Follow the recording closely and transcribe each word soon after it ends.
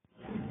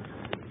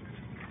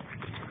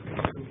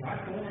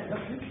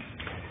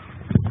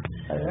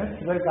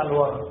نفسي برجع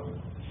لورا،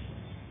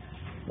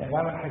 يعني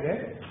بعمل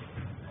حاجات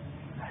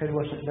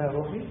حلوة شكلها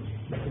روحي،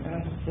 لكن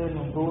أنا شخصيا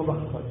من جوه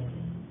بخسر.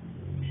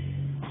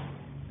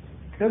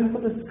 الكتاب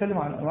المقدس بيتكلم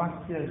عن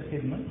أنواع كتيرة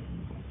للخدمة،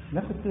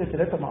 ناخد كده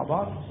 3 مع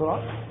بعض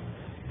بسرعة.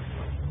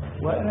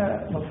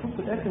 وأنا مبسوط في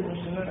الآخر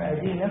مش إن أنا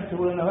أدين نفسي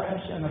وأقول أنا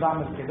وحش أنا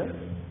بعمل كده،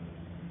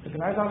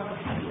 لكن عايز أعرف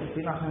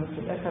الحقيقتين عشان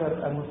في الآخر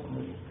أبقى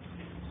مسلم.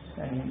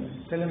 يعني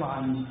بيتكلم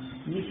عن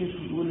يوسف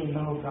يقول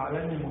إنه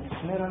جعلني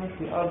مثمرا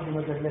في أرض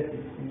مجلتي،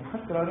 إن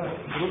حتى لو أنا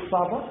ظروف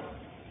صعبة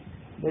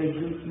ده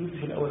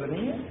يوسف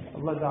الأولانية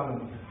الله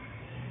جعلني.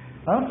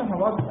 هنفتح مع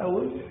بعض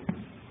الأول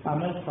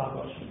أعمال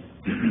 19.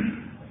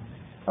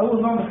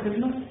 أول نوع من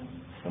الخدمة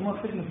هو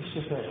خدمة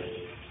الشفاء.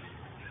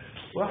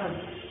 واحد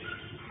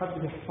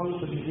حد بيحفظه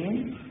في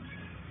الدين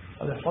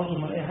أو يحفظه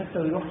من أي حتى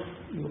ويروح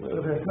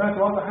سمعت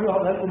واحدة حلوة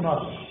هقولها لكم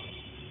النهارده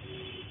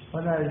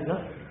وأنا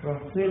جاست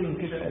رصير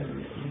كده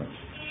المشي.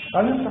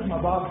 تعالوا نفتح مع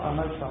بعض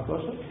أعمال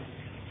 19.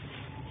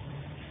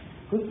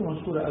 قصة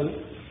مشهورة قوي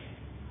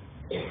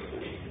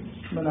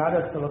من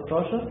عدد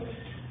 13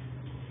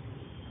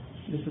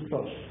 ل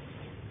 16.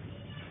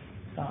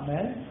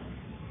 أعمال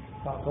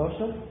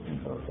 19 من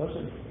 13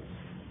 ل 16.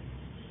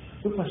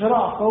 ثم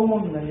شرع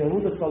قوم من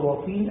اليهود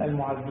الطواقين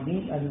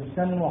المعذبين أن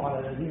يسموا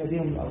على الذين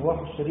بهم الأرواح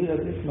الشريرة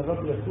باسم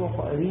الرب يسوع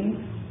قائلين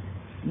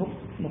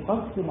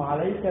نقسم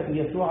عليك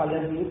بيسوع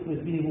الذي يفرز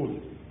به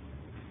بولس.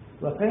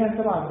 وكان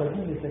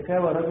 37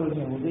 لسكاوى رجل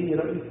يهودي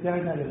رئيس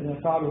كهنة الذين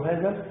فعلوا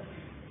هذا.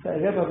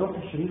 فأجاب الروح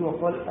الشرير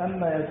وقال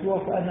أما يسوع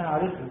فأنا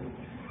أعرفه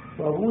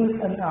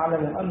وبولس أن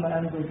أعلم أما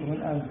أنتم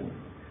فمن أنتم.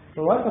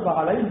 فوثب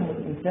عليهم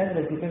الإنسان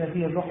الذي كان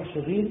فيه الروح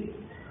الشرير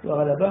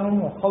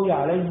وغلبهم وقوي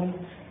عليهم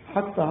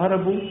حتى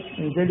هربوا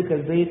من ذلك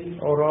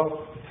البيت عراة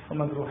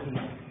ومجروحين.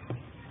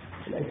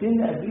 الآيتين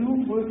اللي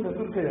قبلهم بولس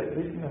يقول كده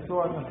باسم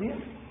يسوع المسيح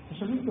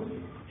مش هنقول تخطئ.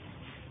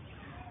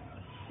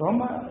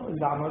 فهم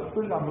اللي عملوا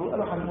كل اللي عملوه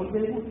قالوا هنقول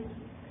زي بولس.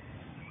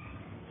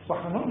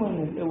 واحنا نؤمن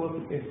ان القوه في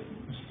الاسم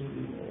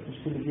مش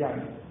في اللي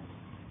بيعمل.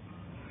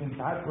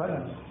 انت عارف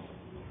وانا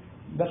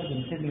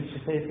بخدم خدمه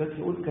الشفايف بس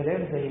يقول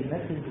كلام زي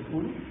الناس اللي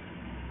بتقول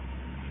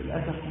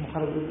للاسف هم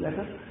خرجوا يقول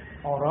للاسف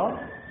عراة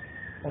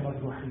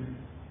ومجروحين.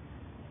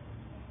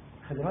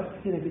 خدمات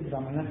كثيره جدا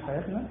عملناها في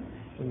حياتنا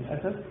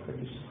وللاسف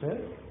في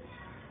الشفاء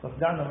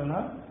وطلعنا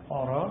منها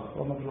عراة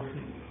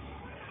ومجروحين.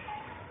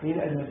 ليه؟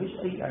 لأن مفيش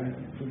أي يعني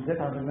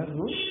بالذات عند الناس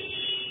دول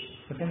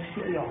ما كانش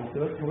في أي عمق.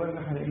 بس هو إن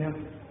إحنا لقيناها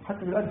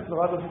حتى دلوقتي في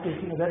الغرب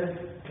في مدارس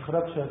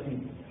إخراج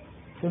شياطين.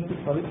 أنت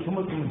الصليب مش هم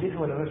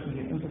المسيح ولا مش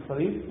مسيح، أنت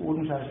الصليب وقول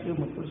مش عارف إيه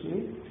وما تقولش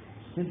إيه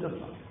أنت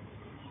تطلع.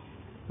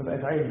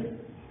 فبقت عين.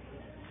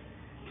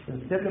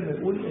 الكتاب لما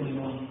يقول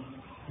إنه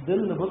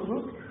ظل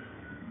بطرس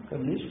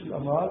كان بيشفي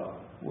الأمراض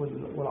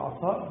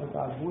والعصاء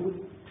بتاع البولس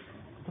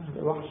تحت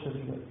الأرواح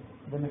الشريرة،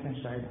 ده ما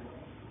كانش عين.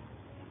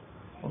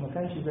 وما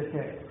كانش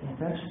ذكاء وما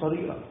كانش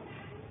طريقة،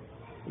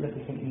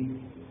 لكن كان إيه؟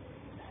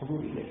 حضور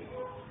إليه.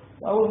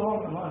 وأول نوع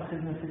من أنواع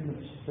الخدمة خدمة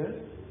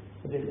الشفاء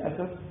اللي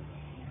للأسف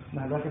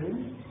اسمها بخدم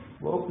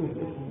وأكرز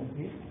باسم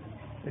المسيح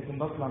لكن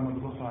بطلع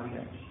مجروح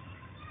عليه.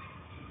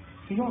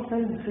 في نوع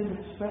ثاني من خدمة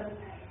الشفاء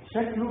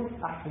شكله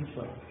أحسن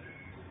شوية.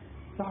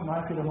 صح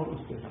معايا كده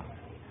مرقس 9.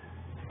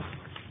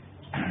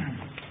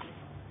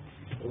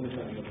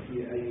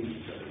 في أي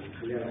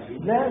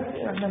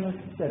لا احنا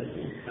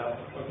نستسلم.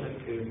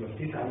 قصدك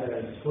مفتيت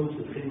على سلطة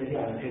الخدمة دي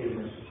على خير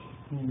نفسه،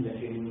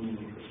 لكن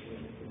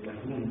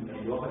المفهوم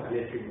الوقت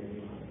عليها خدمة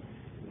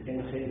إذا كان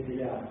الخير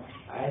طلع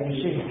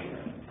عالي شيء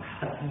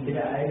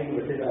طلع عالي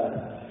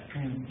وطلع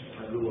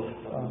الروح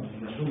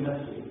المفهوم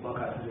نفسه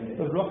واقع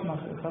الروح ما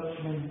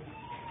خدش منه.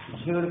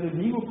 مش كده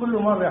بيجوا كل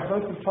مرة يحضروا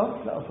في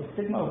الفصل أو في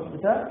السجن أو في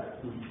البتاع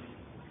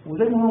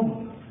وزي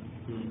ما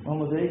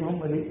هم زي ما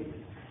هم ليه؟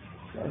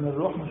 لأن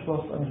الروح مش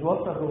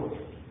واصل الروح.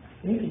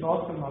 يمكن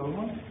بوصل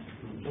معلومة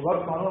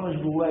وبرضه معلومة مش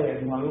جوايا،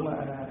 يعني معلومة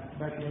أنا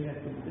باكل منها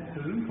كلمتين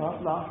حلوين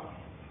فهطلع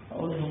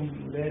أقول لهم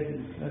ولادي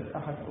ناس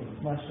أحد أو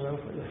اسمها الشباب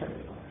في أي حاجة.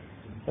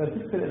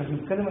 فالفكرة إحنا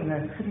بنتكلم إن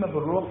الخدمة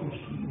بالروح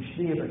مش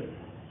ليه بس.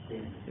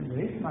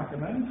 اللي يسمع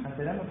كمان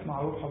هتلامس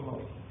مع روح الله.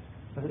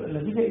 فتبقى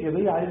النتيجة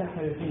إيجابية علينا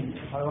إحنا الاثنين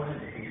مش على واحد.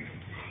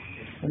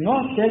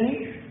 النوع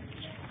الثاني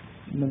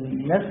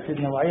من نفس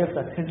النوعية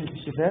بتاعت خدمة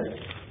الشفاء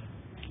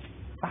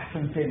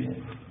أحسن ثاني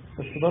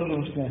بس برضه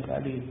مش نافع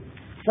ليه؟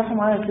 افتحوا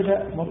معايا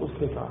كده مرقس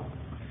 9.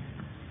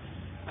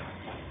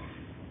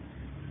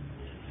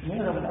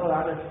 نقرا من اول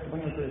عدد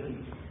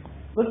 38.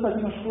 القصه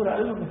دي مشهوره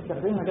قوي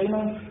وبنستخدمها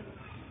دايما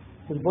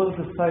في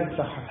البوزيتيف سايد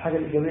بتاعها، الحاجه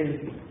الايجابيه اللي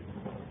فيها.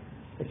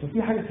 لكن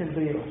في حاجه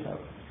سلبيه وحشه قوي.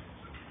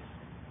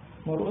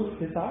 مرقس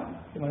 9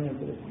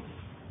 38.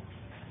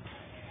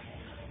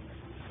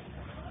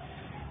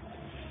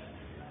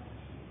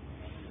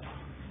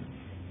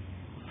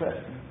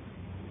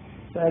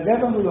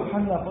 فأجابه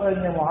يوحنا قال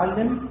يا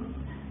معلم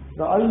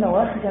رأينا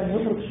واحدا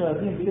يخرج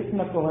شياطين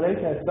باسمك وهو ليس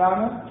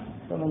يتبعنا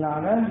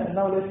فمنعناه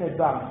لأنه ليس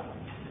يتبعنا.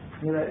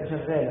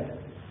 شغالة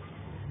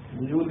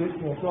بيقول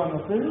اسم يسوع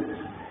النصيري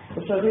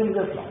والشياطين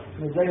بتطلع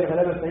مش زي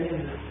الغلابة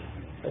التانيين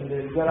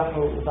اللي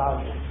جرحوا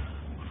وتعالوا.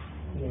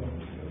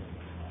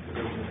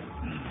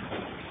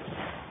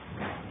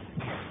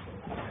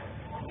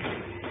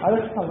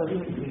 على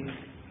 39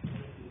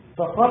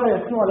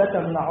 فقال يسوع لا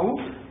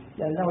تمنعوه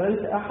لأنه ليس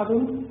أحد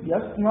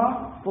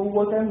يصنع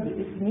قوة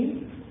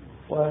باسمي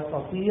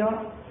ويستطيع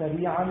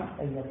سريعا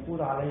أن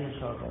يقول عليه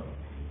شرا.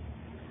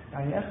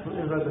 يعني أخذ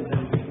إيه الرجل ده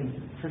في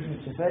خدمة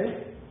شفايف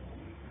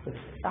بس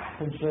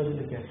أحسن شوية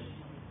اللي كان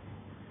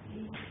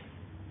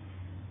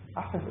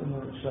أحسن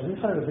إنه الشغالين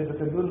خرجوا زي ما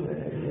كانوا بيقولوا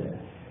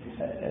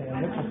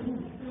نبحث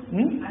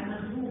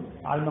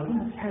على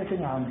المخدوم بس حاجة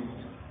تانية عنده.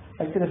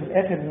 قال كده في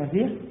الآخر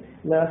المسيح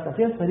لا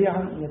يستطيع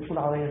سريعا أن يقول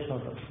عليه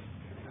شرا.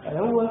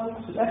 هو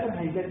في الآخر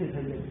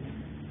هيجدد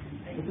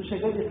بس مش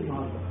هيجدد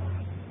النهارده،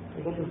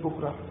 هيجدد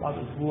بكرة بعد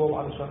أسبوع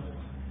وبعد شهر.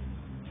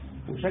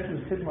 وشكل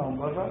الخدمة من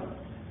بره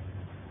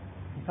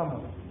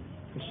مكمل.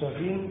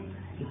 الشغالين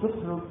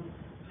بتخرج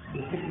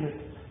بخدمة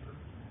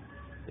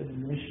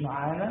اللي مش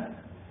معانا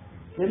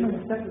دايما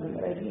نستخدم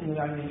الآية دي إنه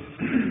يعني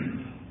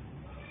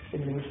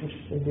اللي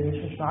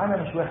مش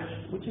معانا مش وحش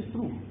which is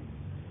true.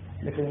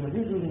 لكن لما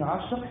تيجي إن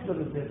على الشخص ده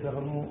بالذات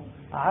رغم إنه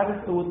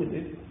عارف قوة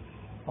الاسم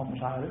أو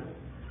مش عارف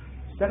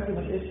استخدم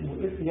الاسم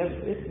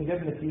والاسم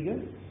جاب نتيجة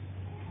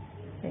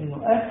إنه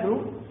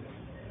آخره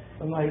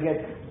إنه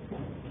هيجدد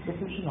بس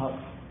مش النهارده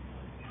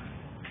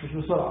مش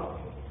بسرعة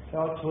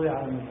يقعد شوية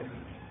على المكان.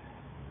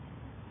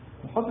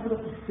 نحط كده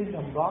قصتين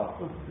جنب بعض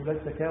قصة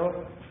ولاد سكاوى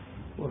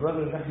والراجل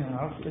اللي احنا ما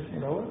نعرفش اسمه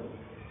دوت.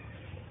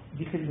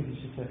 دي خدمة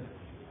الشفاء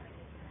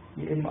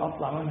يا إما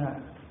أطلع منها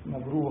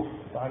مجروح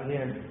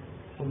وعريان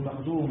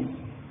والمخدوم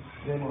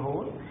زي ما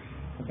هو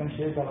ما كانش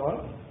يرجع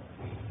لورا،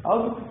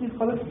 أو كتير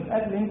خالص من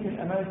أجل يمكن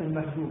أمانة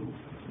المخدوم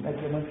من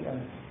أجل أمانتي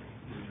أنا.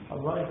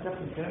 الله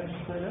يستخدم كلام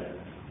الشفاء ده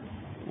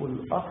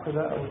والأخ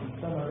ده أو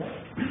المجتمع ده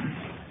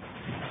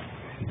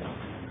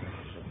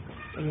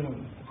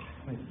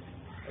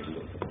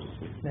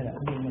لا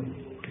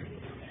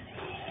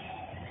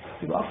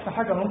يبقى أقصى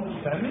حاجة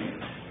ممكن تعمل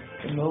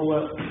إن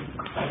هو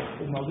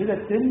الموجودة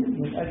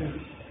تتم من أجل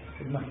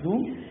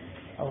المخدوم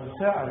أو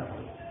الفاعل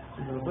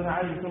اللي ربنا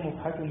عايز يتمه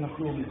في حياة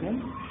المخدوم يتم،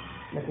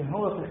 لكن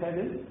هو في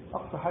الخارج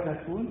أقصى حاجة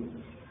هتكون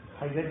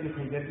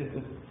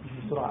هيجدد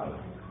مش بسرعة قوي.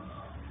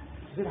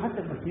 زي حتى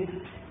المسيح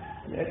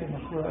الآيات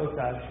المشهورة قوي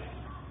بتاعت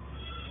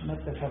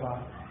متى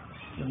 7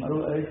 لما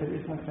قالوا أليس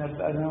باسمك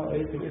نبأنا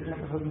وأليس باسمك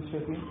أخرج من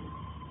الشياطين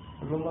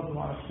قال لهم برضه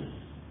ما اعرفش.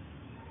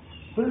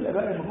 كل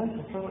الآباء اللي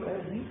هم فسروا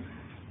الآيات دي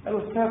قالوا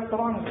السبب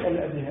طبعا قال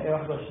قبلها آية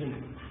 21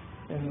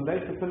 إنه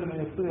ليس كل من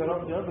يقول يا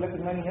رب يا رب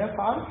لكن من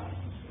يفعل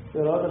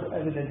إرادة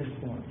أجل هذه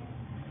السماء.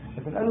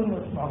 لكن قالوا إن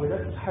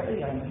المعبودات مش حقيقية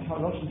يعني ما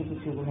قالوش دي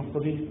تصير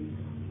نصابين،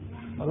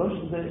 ما قالوش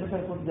زي مثلا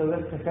يكون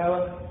دورات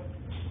سكاوى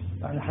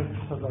يعني حاجة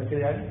حصل بعد كده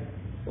يعني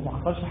وما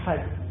حصلش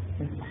حاجة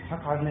أنت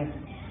بتضحك على الناس.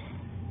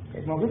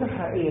 الموجودة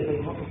حقيقية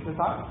زي ما قلت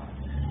 9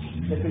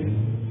 لكن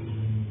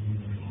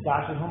ده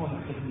عشان هم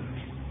محتاجين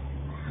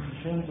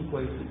مش انتوا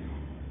كويسين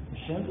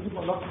مش انتوا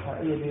تبقى علاقة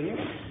حقيقية بيا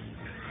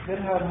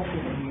غيرها ممكن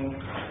انه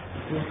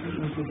يكون في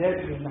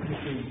امتداد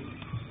للناحيتين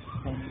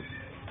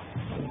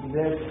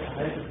امتداد في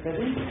حياة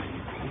الخادم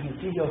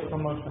النتيجة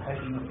والثمر في حياة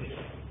النفس.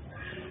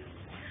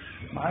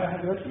 معايا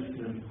حاجة بس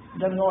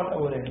ده النوع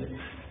الأولاني.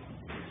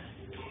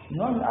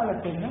 النوع الأعلى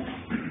الثاني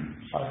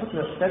على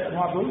فكرة الثلاث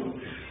أنواع دول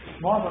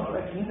معظم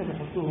الأكلين اللي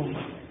بيحطوهم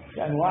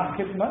كأنواع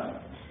خدمة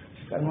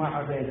كأنواع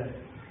عبادة.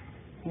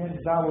 في ناس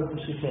دعوة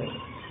بالشفاء،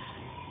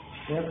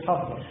 في ناس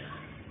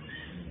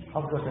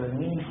حفظة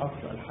كلامين،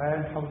 حفظة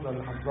ألحان، حفظة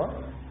الحفظات،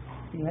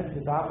 في ناس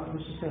دعوة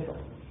بالشفاء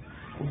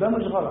وده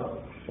مش غلط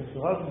بس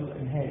غلط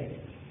بالإنهاء.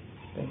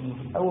 لأنه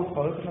في الأول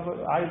خالص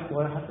أنا عايز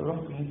صغير حتى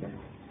رمت ممكن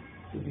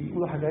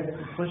بيقولوا حاجات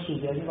بتخش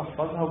جاني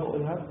بحفظها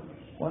وبقولها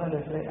وأنا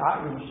لا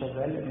عقلي مش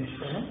شغال لأني مش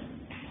فاهم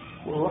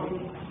وروحي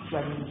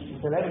يعني مش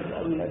متلامس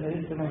قوي لأن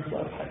لسه ما مش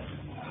عارف حاجة.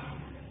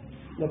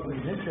 لكن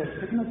بالنسبة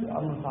للخدمة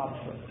الأمر صعب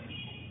شوية.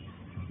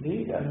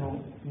 ليه؟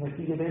 لأنه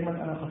النتيجة دايما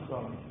أنا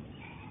خسران.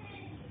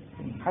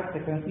 حتى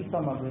كان في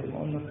ثمر زي ما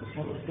قلنا في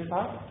اسمه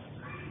 9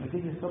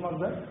 نتيجة الثمر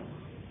ده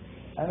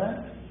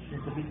أنا مش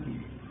مستفيد فيه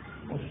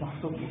ومش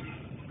محسوب له.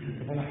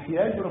 لكن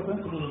احتياج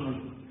ربنا تقول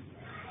المجد.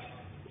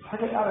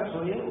 حاجة الأعلى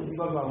شوية ودي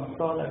برضه على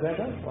مستوى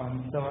العبادة وعلى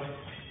مستوى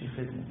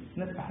الخدمة.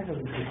 نفس حاجة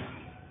بالذهن.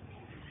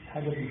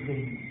 حاجة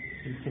بالذهن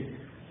بالفكر.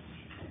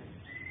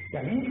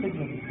 يعني ايه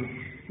خدمة بالذهن؟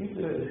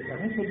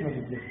 يعني ايه خدمة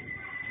بالذهن؟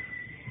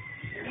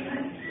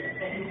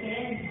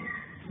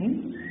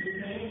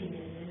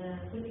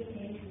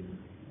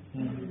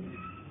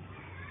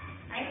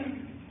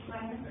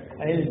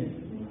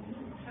 علم.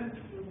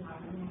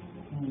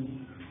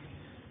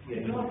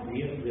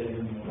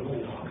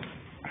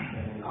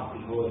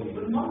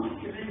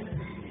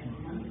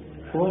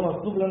 هو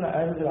مطلوب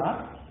لنا أهل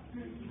العقل؟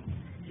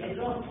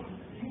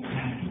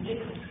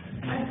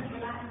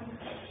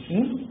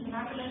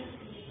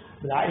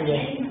 بالعقل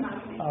ده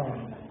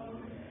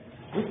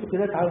بصوا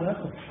كده تعالوا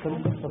ناخد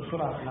كم قصة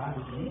بسرعة في العهد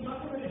الجديد.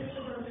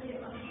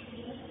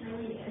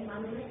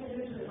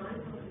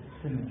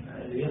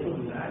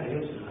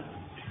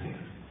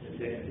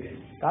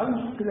 تعالوا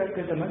نشوف كده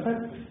كذا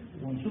مثل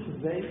ونشوف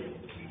ازاي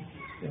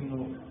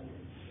انه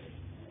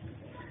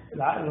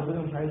العقل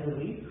ربنا مش عايز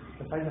يغيب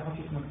بس عايز يحطه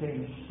في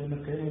مكانه زي ما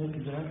اتكلمنا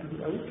ممكن زمان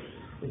كتير قوي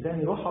ازاي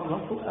يروح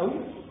الله فوق قوي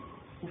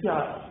وفي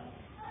عقل،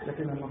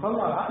 لكن لما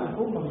اطلع العقل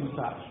فوق ما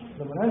بينفعش،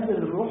 لما انزل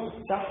الروح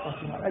تحت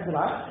عشان اقعد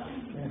العقل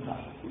ما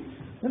ينفعش.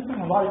 نفتح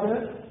مع بعض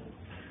كده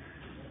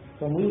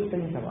تمويل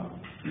تاني طبعا.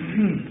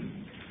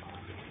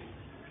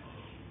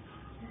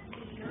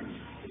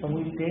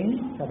 تمويل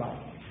تاني طبعا.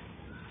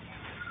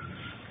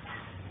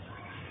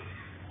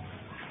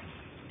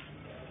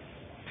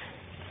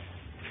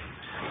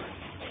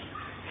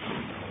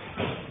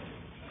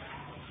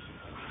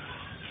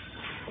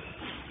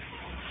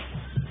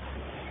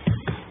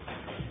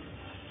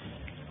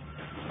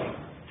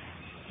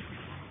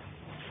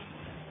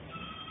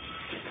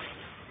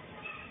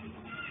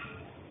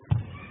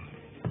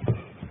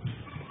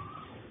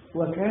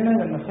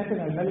 وكان لما سكن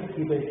الملك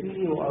في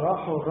بيته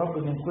وأراحه الرب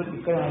من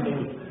كل كان عن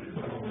ايه؟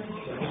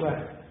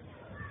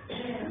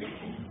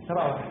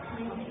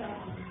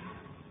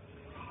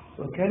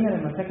 وكان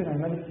لما سكن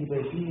الملك في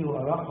بيته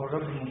وأراحه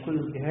الرب من كل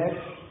الجهات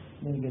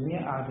من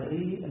جميع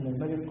أعدائه أن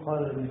الملك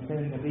قال للإنسان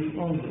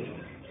النبي انظر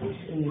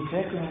إني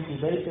ساكن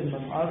في بيت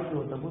من أرض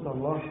وتابوت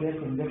الله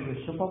ساكن داخل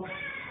الشفق.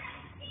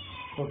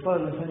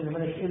 فقال الإنسان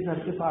للملك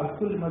اذهب افعل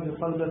كل ما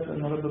بقلبك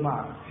لأن الرب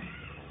معك.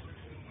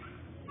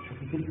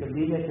 في تلك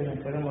الليلة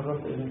كان كلام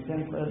الرب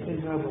الإنسان قال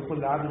اذهب وقل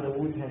لعبد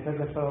داوود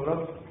هكذا قال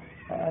الرب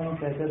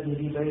أأنت تبني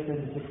لي بيتا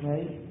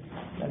لسكناي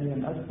لأن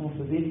لم أسكن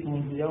في بيت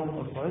منذ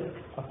يوم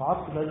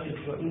أصعدت بني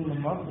إسرائيل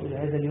من مصر إلى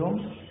هذا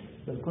اليوم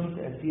بل كنت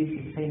أسير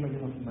في الخيمة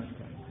لما في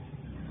المسكن.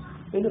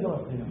 إيه اللي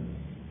غلط هنا؟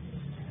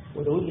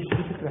 وداود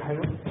يشتري فكرة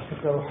حلوة،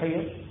 فكرة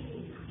روحية.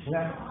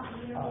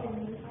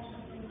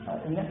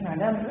 إن إحنا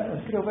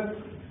هنعمل كده وبس،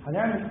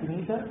 هنعمل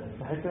كنيسة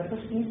بحيث ما فيش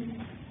كنيسة.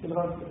 إيه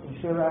الغلط؟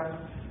 مش كده بقى؟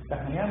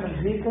 احنا نعمل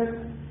هيكل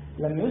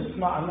لم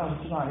يسمع انه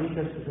يصنع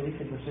هيكل في تاريخ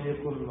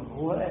البشريه كله.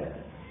 هو قال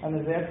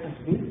انا زي اكتب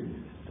في بيت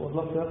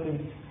والله ساكن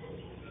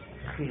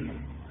خيمه.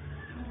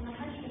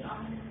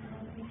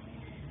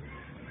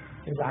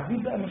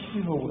 العجيب بقى مش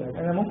فيه هو، يعني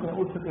انا ممكن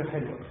اقول فكره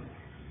حلوه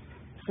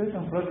شايف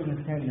انفراد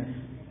الانسان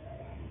نفسه.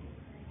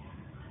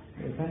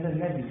 هذا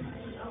النبي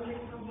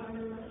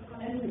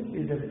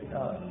اذا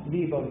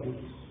ليه برضه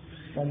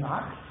لما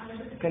عقل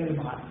اتكلم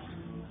عقل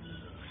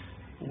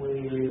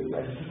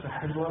وبقى فكرة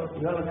حلوة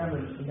يلا نعمل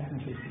اللي احنا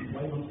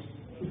شايفينه.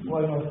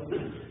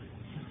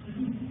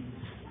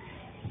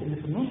 اللي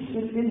في النص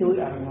ايه اللي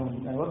وقع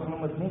منهم؟ يعني واضح ان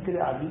هم الاثنين كده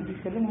قاعدين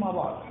بيتكلموا مع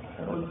بعض.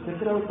 انا قلت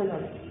الفكرة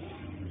والثانية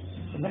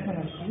ان احنا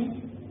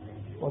ماشيين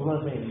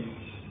والله باين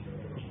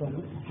مش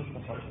موجود في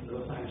القصة خالص.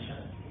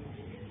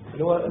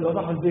 اللي هو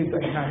صاحب البيت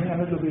بقى احنا عايزين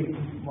نعمل له بيت،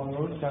 ما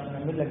نقولش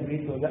نعمل لك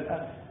بيت ولا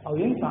لا، او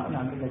ينفع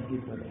نعمل لك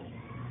بيت ولا لا.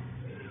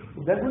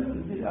 وده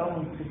جزء كبير قوي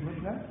من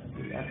خدمتنا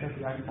للاسف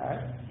يعني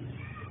ساعات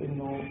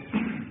انه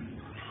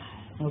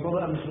الموضوع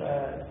بقى مش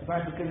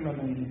سمعت كلمه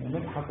من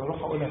مدحت واروح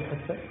اقولها في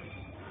حته.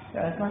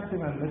 يعني سمعت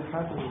كلمه من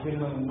مدحت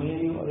وكلمه من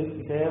ميري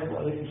وقريت كتاب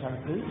وقريت مش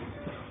عارف ايه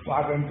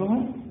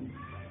وعزمتهم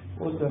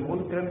وقلت لما اقول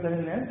الكلام ده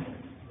للناس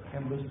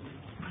كان بس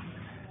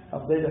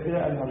افضل يبقى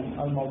كده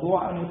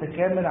الموضوع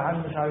متكامل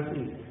عن مش عارف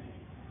ايه.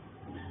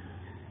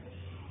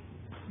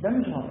 ده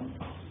مش غلط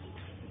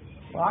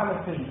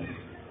واعلى سنه،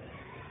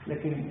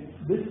 لكن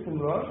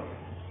باستمرار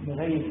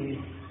نغير ايه؟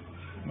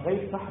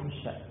 نغير صاحب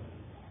الشأن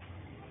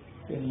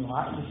لأنه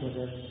عقل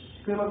شغال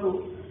كده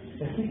برضه.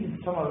 نتيجة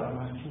الثمر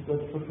أنا هنشوف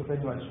دلوقتي فرصة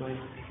تانية بعد شوية.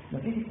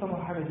 نتيجة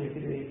الثمر حاجة زي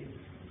كده إيه؟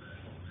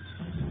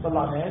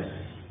 تطلع ناس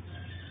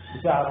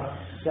بتعرف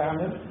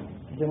تعمل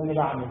زي ما أنا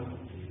بعمل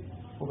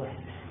وبس.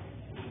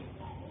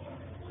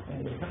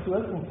 يعني لو خدتوا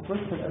بالكم في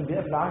قصة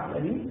الأنبياء في العهد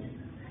القديم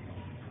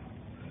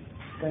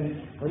كان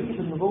طريقة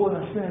النبوة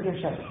نفسها فيها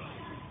شكل.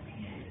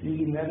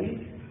 يجي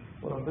النبي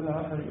وربنا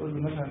مثلا يقول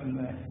له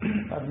مثلا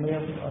أرمية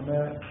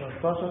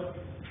 13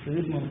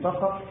 تريد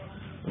منطقة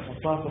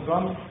تحطها في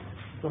الرمل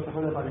تروح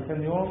تاخدها بعد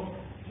كام يوم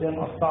هي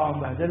مقطعه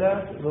ومبهدله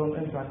تقول لهم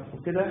انتوا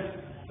هتبقوا كده.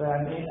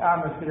 فيعني ايه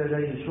اعمل كده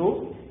زي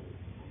شو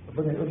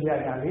ربنا يقول لي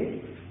يعني عليه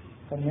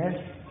فالناس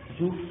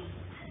تشوف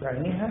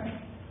بعينيها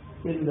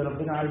ايه اللي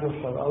ربنا عايزه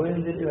يوصله او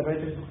ينزل الى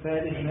بيت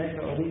السفاري هناك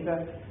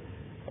اوريك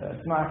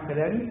اسمع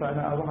كلامي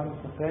فانا اروح عند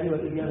السفاري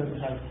والاقي لي انا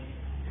مش عارف.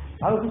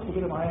 عاوز تبصوا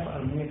كده معايا في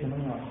ارميه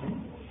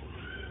 28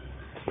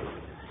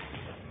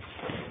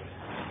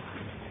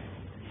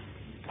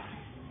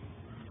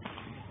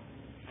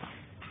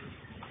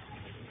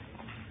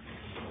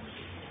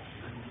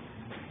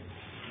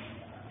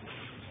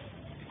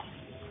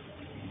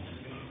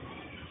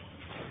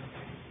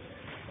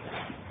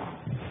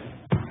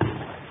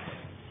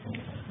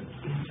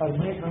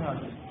 أرمية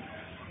 28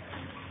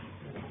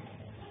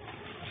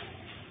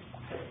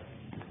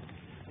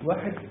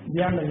 واحد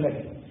بيعمل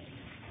نبي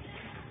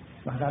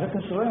ما احنا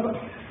عرفنا شوية بقى.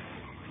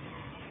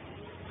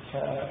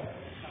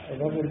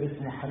 الراجل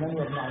اسمه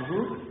حنانيا بن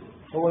عزور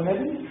هو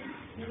نبي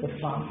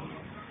بس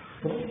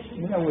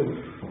من أوله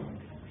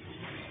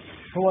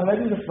هو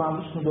نبي بس ما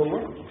عندوش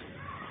نبوة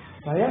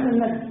فهيعمل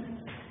نبي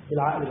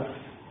بالعقل بقى.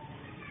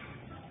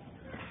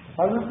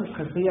 تعالوا نفس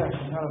الخلفية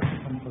عشان نعرف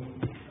نفهم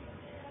القصة.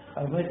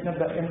 أرمية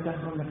نبدأ إمتى؟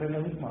 قلنا كلامنا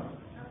 100 مرة.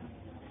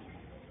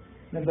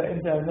 نبدأ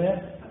إمتى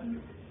أرمية؟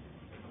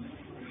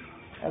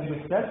 قبل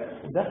السبت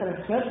ودخل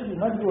السبت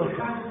يمد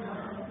والسبت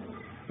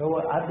هو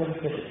عدى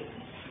السبت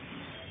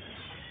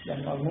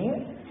لأن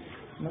أرمية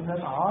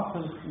مثلا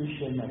عاصر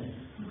للشمال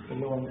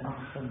اللي هو من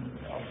أحسن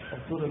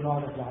الطور النوع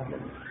في العدل،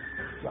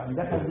 يعني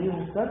دخل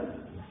بيهم السبت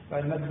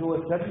فالمات جوه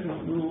السبت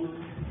يقولوا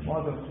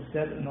معظم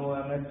الكتاب إن هو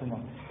مات في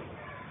مصر.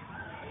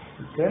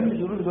 الكلام اللي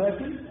بيقولوا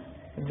دلوقتي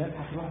الناس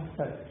هتروح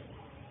السبت،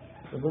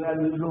 ربنا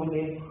قال لهم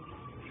إيه؟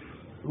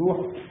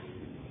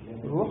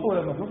 روحوا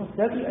ولما تروحوا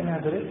السبت أنا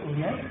هبارككم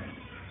هناك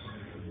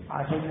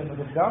عشان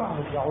لما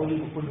هترجعوا لي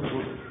بكل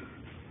الجهد.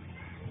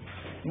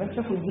 الناس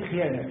شافوا دي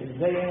خيانة،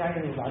 ازاي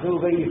يعني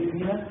العدو جاي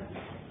فينا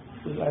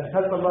يبقى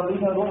رسالة الله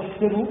لينا روحوا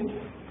اكتبوا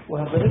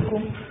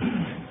وهبارككم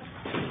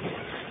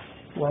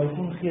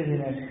وهيكون خير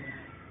هناك.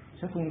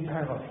 شافوا ان دي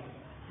حاجة غلط،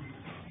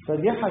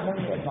 فدي حاجة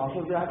ابن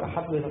عاشور دي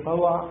حب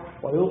يتطوع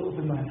ويوقف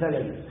المهزلة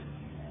دي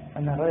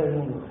أنها غير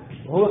نور،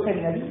 وهو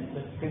كان نبي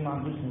بس كان ما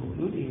عندوش نور.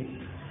 يقول ايه؟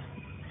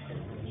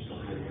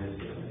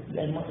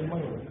 لأن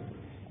المية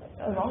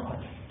المعروفة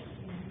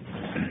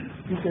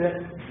في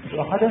كده.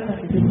 وحدث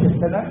في تلك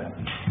السنة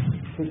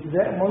في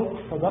ابتداء ملك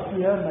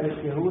صدقيا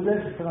ملك يهوذا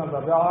في السنة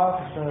الرابعة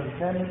في الشهر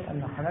الثامن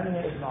أن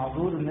حنانيا ابن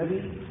عزور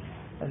النبي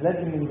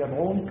الذي من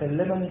جبعون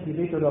كلمني في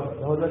بيت الرب.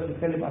 هو ده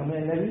بيتكلم أرميا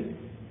النبي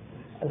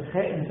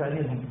الخائن في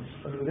عينيهم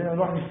اللي يقول لنا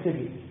نروح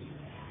نستجي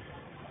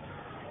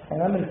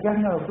أمام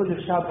الكهنة وكل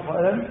الشعب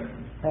قائلا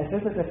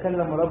هكذا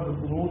تكلم رب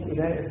الجنود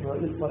إله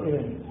إسرائيل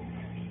قائلا.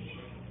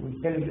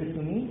 ويتكلم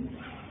باسم مين؟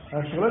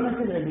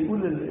 شغلنا كده اللي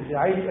يقول اللي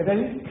عايز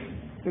أدبي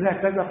يقول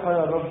هكذا قال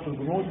الرب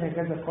الجنود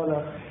هكذا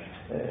قال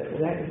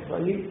إله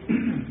إسرائيل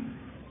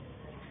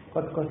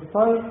قد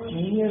كسرت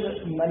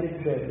نير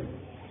ملك بابل.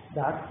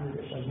 ده عكس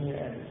أرميا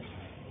قال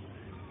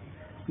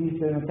في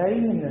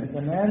سنتين من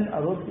الزمان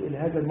أرد إلى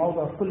هذا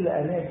الموضع كل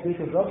آنية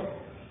بيت الرب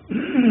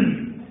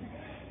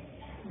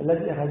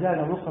الذي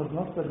أخذها نبوخذ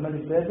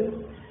ملك بابل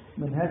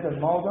من هذا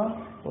الموضع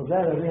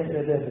وذهب بها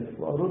إلى بابل،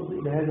 وأرد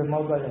إلى هذا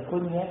الموضع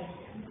يكونيا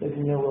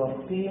ابن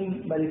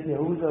يهوقيم ملك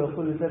يهوذا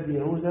وكل سب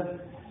يهوذا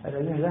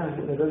الذين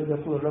ذهبوا إلى بابل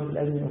يقول الرب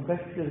الآن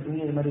يكسر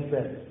بنير ملك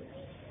بابل.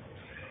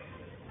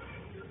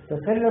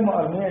 تكلم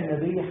أرميا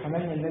النبي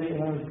حنانيا النبي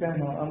أمام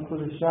الكهنة وأمكر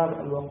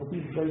الشعب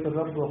الواقفين في بيت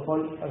الرب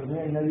وقال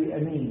أرميا النبي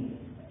أمين.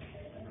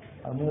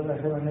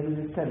 أرميا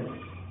النبي يتكلم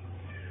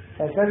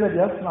هكذا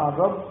بيصنع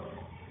الرب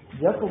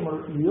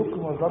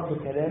ليقم الرب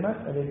كلامك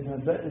الذي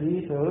نبأت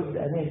به فيرد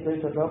أنيه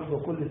بيت الرب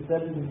وكل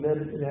السبب من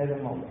بابل إلى هذا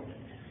الموضع.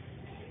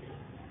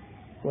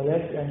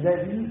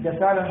 ولكن ده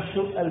فعلا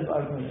شق قلب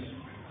أرميا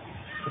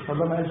بس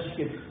الله ما قالش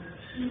كده.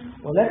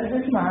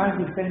 ولكن اسمع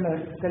هذه الكلمة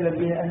تتكلم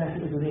بها أنا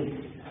في أذنيك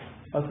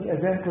أو في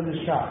أذان كل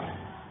الشعب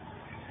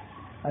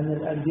أن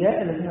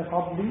الأنبياء الذين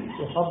قبلي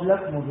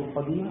وقبلك منذ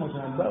القديم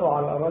وتنبأوا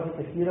على أراضي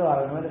كثيرة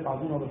وعلى ممالك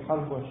عظيمة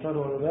بالحرب والشر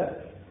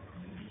والوباء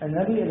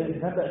النبي الذي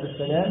نبأ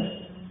بالسلام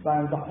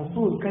فعند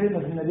حصول كلمة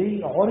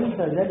النبي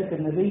عرف ذلك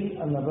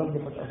النبي أن الرب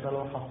قد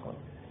أرسله حقا.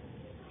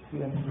 في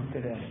مثل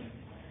الكلام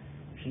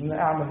مش إن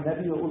أنا أعمل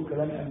نبي وأقول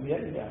كلام الأنبياء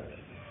إلى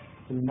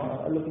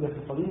قال له كده في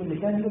القديم اللي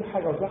كان يقول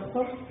حاجة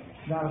وتخسر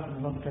نعرف أن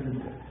الله تكلم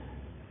ده.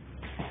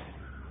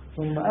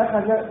 ثم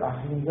أخذ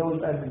عشان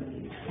نزود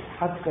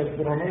حتى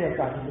الدرامية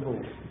بتاعت النبوة.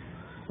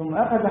 ثم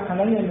أخذ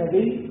حنانيا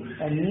النبي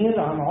النيل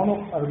عن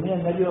عنق أرميا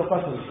النبي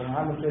وقتله. كان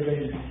عامل كده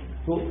زي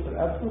فوق في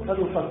رقبته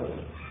خده وقتله.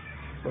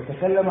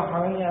 وتكلم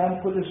حنانيا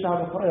أمام كل الشعب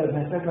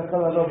قائلا هكذا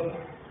قال الرب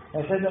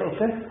هكذا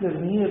أكسر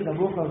نير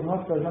نبوخذ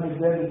ملك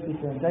بابل في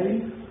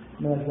سنتين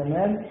من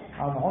الزمان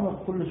عن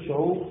عنق كل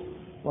الشعوب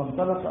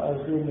وانطلق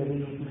أرميا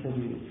النبي في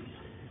سبيله.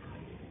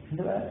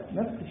 ده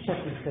نفس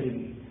الشكل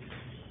الكريم.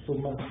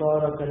 ثم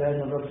صار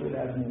كلام الرب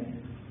إلى أرميا.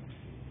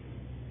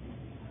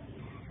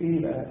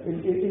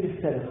 إيه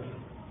السبب؟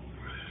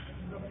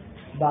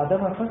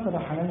 بعدما كسر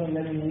حنانيا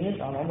النبي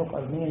النيل عن عنق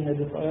أرميا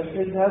النبي قال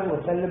اذهب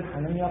وسلم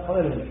حنانيا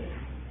قائلا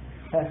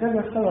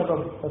هكذا قال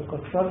الرب قد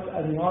كسرت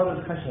أنيار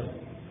الخشب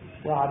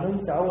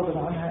وعملت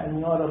عوضا عنها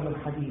أنيارا من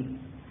حديد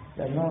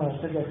لأنه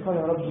هكذا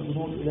قال رب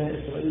الجنود إله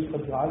إسرائيل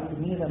قد جعلت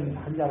نيرا من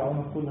حديد على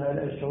عنق كل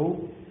هؤلاء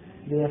الشعوب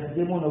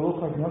ليخدموا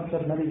نبوخذ ملك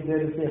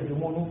بابل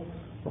فيخدمونه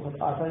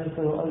وقد أعطاني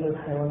له أيضا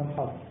حيوان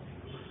الحرب.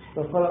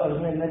 فقال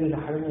أرميا النبي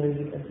لحنانيا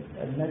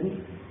النبي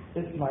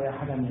اسمع يا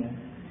حنانيا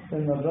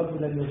إن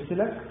الرب لم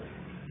يرسلك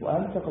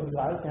وأنت قد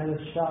جعلت هذا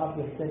الشعب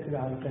يتكل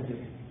على الكذب.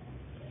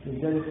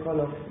 لذلك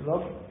قال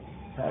الرب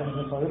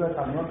فأنا طائرك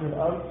عن وجه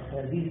الأرض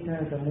هذه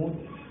السنة تموت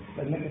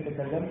لأنك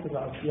تكلمت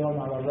بعصيان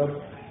على الرب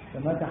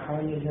فمات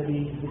حنانيا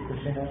النبي في تلك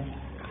السنة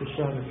في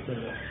الشهر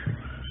السابع.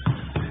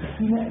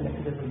 في نقلة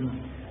كده في النص.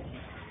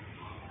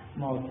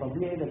 ما هو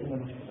الطبيعي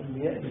لكن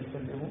الأنبياء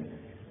بيتكلموا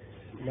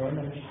لو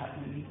أنا مش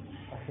حقيقي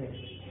أخاف.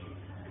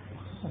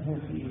 خصوصا هنا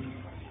في إيه؟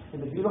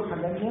 اللي بيقولوا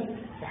حنانيا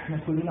إحنا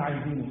كلنا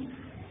عايزينه.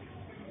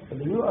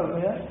 اللي بيقولوا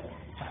أرميا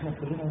إحنا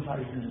كلنا مش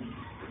عايزينه.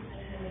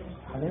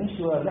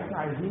 هنمشي ولا اللي إحنا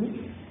عايزينه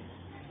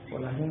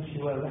ولا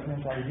هنمشي ولا اللي إحنا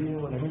مش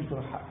عايزينه ولا هنمشي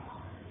ولا حق.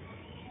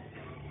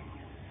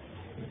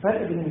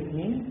 الفرق بين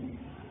الاثنين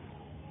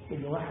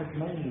إن واحد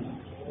ميل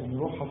إن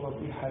يروح الله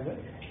يقول حاجة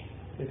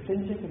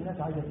بتنشف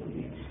الناس عايزة تقول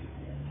إيه.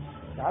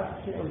 ساعات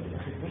كتير قوي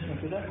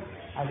في كده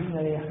عايزين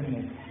نريح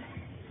الناس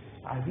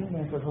عايزين ما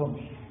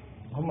يفضلهمش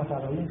هم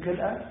تعبانين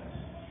كده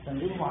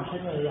تنجيبهم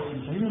عشان يريحهم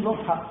مش عايزين لهم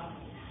حق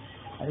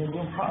عليه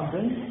يوم حق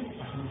بنت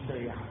عشان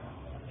يستريح.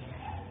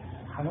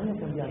 حنانيا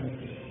كان بيعمل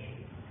كده،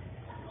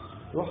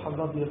 روح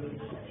الله بيرضي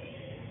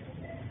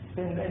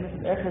كان لأن في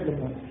الآخر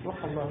لما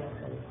روح الله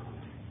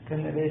كان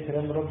لديه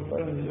كلام الرب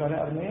قال من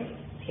الجعلاء أرمية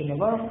إن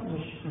الله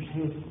مش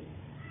هيوسف.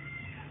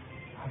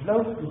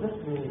 هتلاقوا بالذات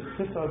في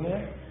سفر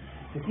أرمية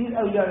كتير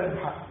قوي يعلن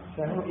الحق،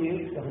 يعملوا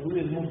إيه؟ ياخدوا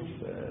لي الموت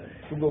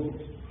في جبل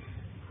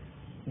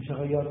مش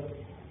هيغيروا،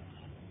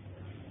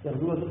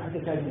 ياخدوا له حاجة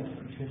تانية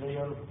مش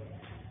هيغيروا.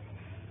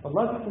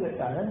 الله ده كده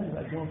الإعلان اللي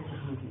بقدمه في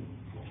خصوصي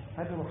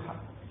هذا هو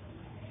الحق،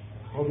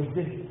 هو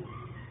بالذهن.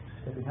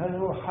 لكن هل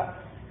هو حق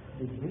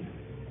بالذهن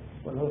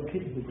ولا هو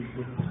كذب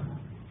بالذهن؟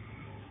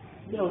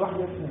 دي أول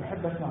واحدة أنا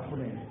بحب أسمع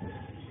فلان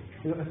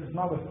يبقى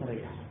تسمعه بس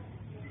تريح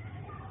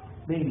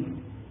بيني،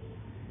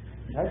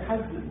 مش عايز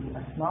حد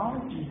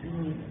أسمعه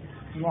يديني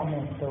نوع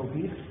من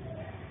التوبيخ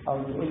أو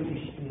يقول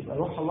لي يبقى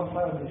روح الله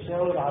فعلا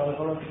بيشاور على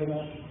الغلط اللي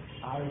أنا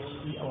عايش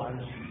فيه أو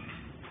عايش فيه.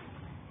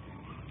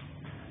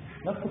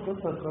 نفس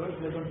القصة القرارات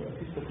اللي برضه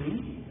في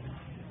التقييم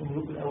في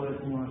الملوك الأول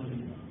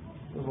 22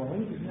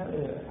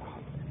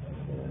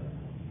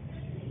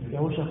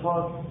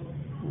 يهوشافاط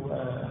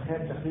وأخيار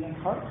تخليل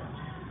الحرب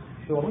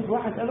 700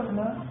 واحد قالوا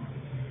احنا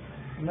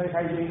الملك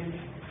عايز ايه؟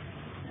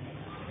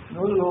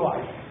 نقول له هو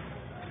عايز.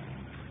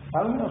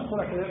 تعالوا من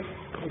أسطورة كده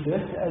اللي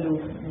بس قالوا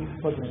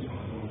فضل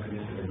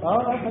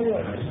حقيقة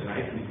أنا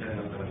عايز مثال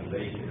مثلا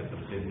زي كده في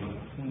الخدمة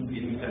في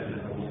مثال اللي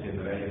احنا ممكن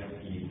نراجع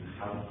في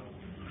حرب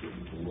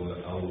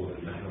أو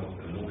اللي احنا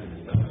ممكن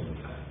نستخدم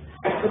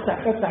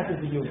افتح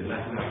التلفزيون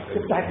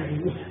افتح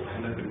التلفزيون.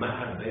 احنا في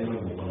المعهد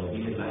دايما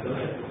مطالبين ان احنا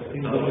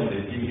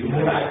نجيب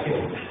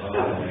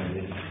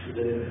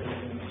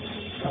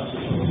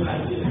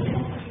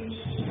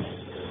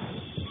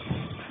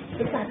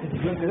افتح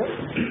التلفزيون كده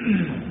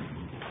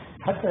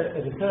حتى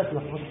الرسالة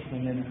تلخبطت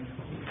مننا.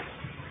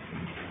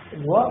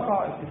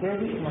 الواقع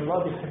الكتابي ان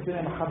الله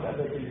بيحبنا محبة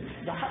أبدية،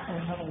 ده حق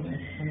مش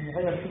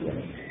هنغير فيه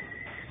يعني.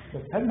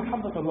 بس هل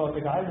محبة الله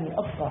تجعلني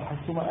أبقى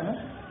حيثما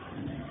أنا؟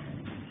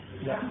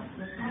 لا.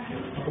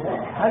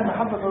 هل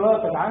محبة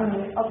الله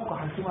تجعلني أبقى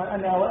حيثما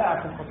أنا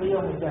واقع في الخطية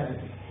ومجتهد؟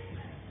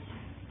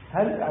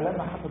 هل إعلان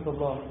محبة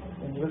الله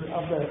إني بس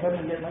أفضل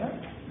أكمل زي ما أنا؟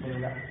 ولا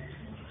لا؟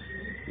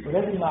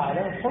 ولازم مع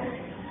إعلان الحب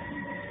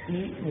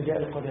في نداء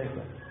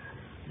القداسة.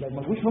 لو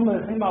ما جوش هما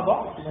الاثنين مع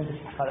بعض يبقى أنت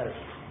تستحقش.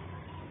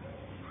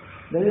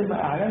 لازم مع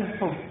إعلان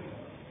الحب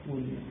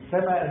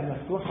والسماء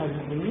المفتوحة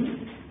للمؤمنين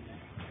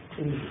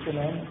اللي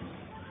كمان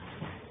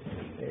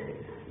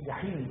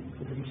جحيم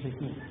اللي مش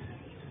هيكون.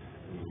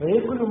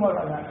 فهي كل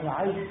مرة أنا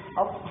عايز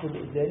أبسط اللي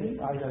قدامي،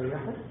 عايز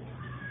أريحه.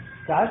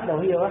 ساعات لو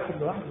هي واحد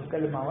لواحد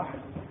بتكلم مع واحد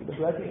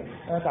دلوقتي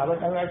أنا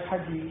تعبان، أنا عايز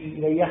حد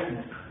يريحني،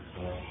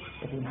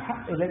 لكن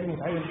الحق لازم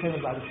يتعين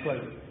كامل بعد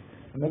شوية.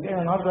 لما أجي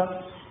أنا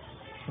النهاردة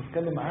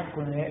بتكلم معاك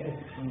وأنا يائس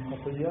من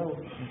خطية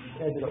ومش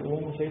قادر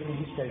أقوم وشايف إن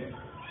مفيش شيء،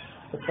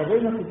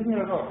 الطبيعي إنك تديني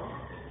رجاء.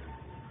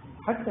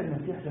 حتى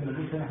المسيح لما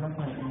جه هنا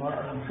مثلا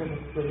المرأة المسيح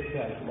السوري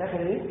بتاعي في الآخر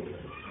إيه؟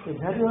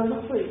 اذهبي ولا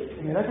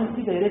تخطئي، إن لازم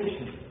في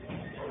دايركشن.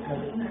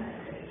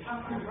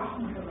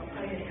 الرحمة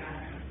الربانية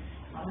يعني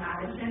أنا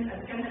علشان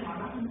أتكلم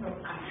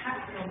عن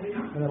حق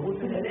ربنا أنا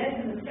بقول كده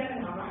لازم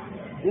أتكلم عن رحمة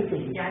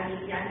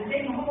يعني زي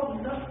ما هو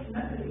بالظبط مثل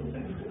الأسر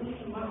بتقول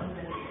في المرأة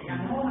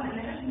يعني هو ما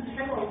قالهاش مش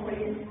حلوة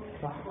وكويسة،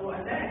 هو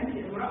قال لها أنت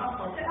امرأة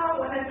خاطئة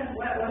ولا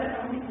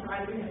تعملي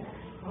معلمة،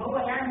 فهو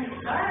يعني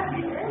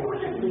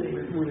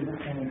بتقول إن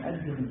إحنا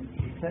بنقدم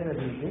رسالة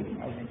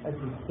للذهن أو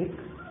بنقدم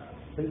فكر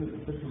في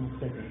الفكر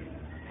المستقبل،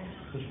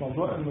 مش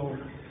موضوع إنه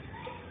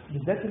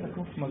بالذات إنك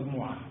تكون في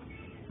مجموعة.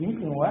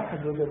 يمكن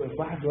واحد ممكن يبقى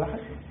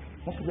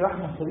واحد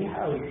مصريح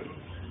قوي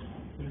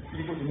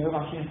يجيبوا دماغه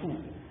عشان يفوق،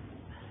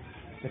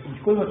 لكن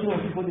مش كل ما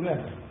تشوفه يفوق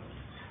دماغه.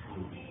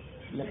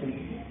 لكن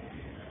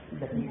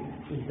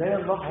ازاي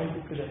الله عايز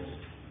كده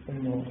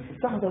انه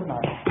افتحوا ده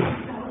معايا.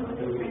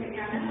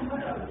 يعني انا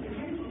بقرا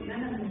ان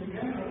انا من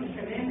الجامعه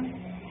كلام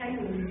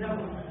حلو للزوج،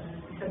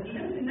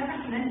 فبحس ان انا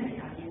حنان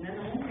يعني ان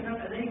انا ممكن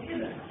ابقى زي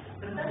كده،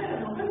 بس انا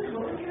لما كنت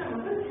بقول كده ما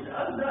كنتش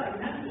قصدي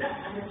ان انا لا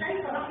انا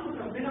شايفه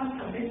رحمه ربنا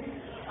ومحبته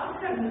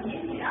اكتر من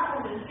اني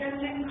اقعد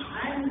اتكلم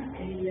عن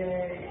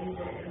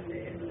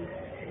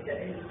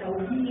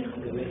التوبيخ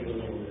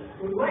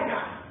والوجع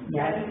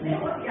يعني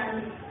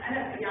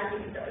انا يعني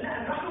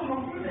لا الرحمه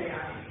موجوده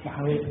يعني.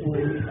 احنا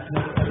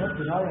الكلام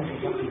بنعرف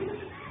الرحمه،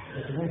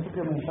 لكن هي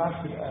الفكره ما ينفعش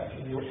تبقى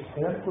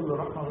الكلام كله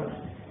رحمه بس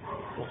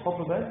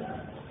وحب بس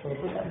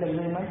ويكون قدم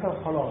زي ما انت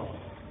وخلاص.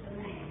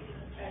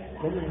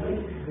 لازم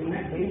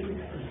ايه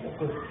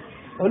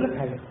اقول لك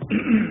حاجه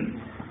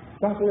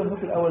تعال كده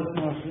الموت الاول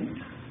 22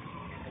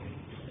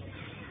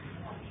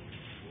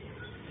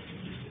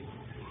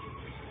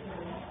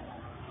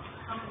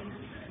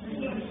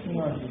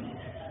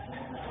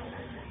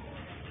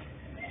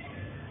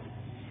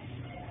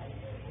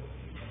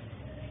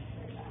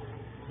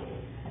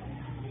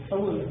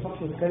 أول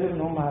فصل اتكلم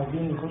إن هم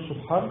عايزين يخشوا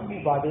في حرب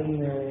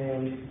وبعدين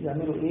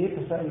يعملوا إيه؟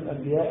 فسأل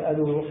الأنبياء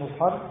قالوا يروحوا في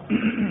حرب.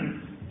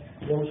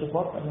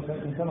 يهوشافاط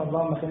إنسان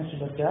الله ما كانش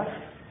مرتاح.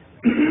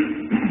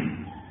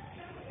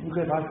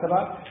 ممكن يبقى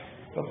 7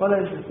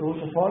 فقال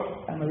يهوشافاط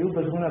أما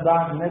يوجد هنا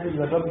بعد نبي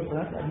للرب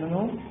السنة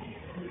منهم؟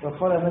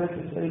 فقال ملك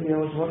إسرائيل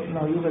يهوشافاط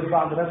إنه يوجد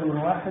بعد رجل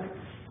واحد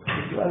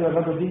يسأل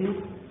الرب به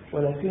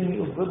ولكني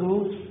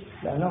أبغضه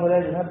لأنه لا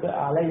يتنبأ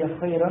علي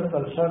خيرا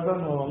بل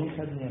شرا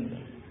ووميخا ينبأ.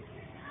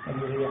 ما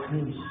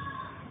بيريحنيش.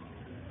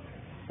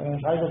 أنا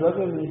مش عايز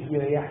الراجل اللي مش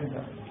بيريحني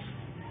ده.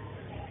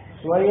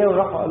 شوية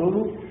وراحوا قالوا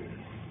له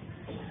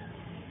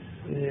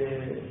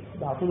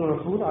بعثوا له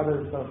رسول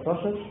عدد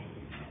 13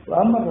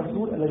 وأما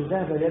الرسول الذي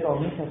ذهب ليدعو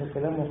موسى في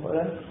الكلام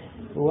وقال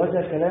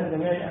ووجد كلام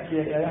جميع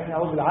الأنبياء. يعني احنا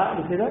أقول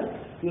بالعقل كده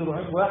في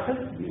روح واحد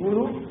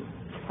بيقولوا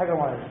حاجة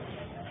معينة.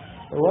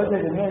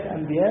 ووجد جميع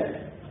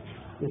الأنبياء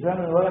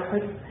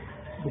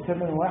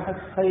بثمن واحد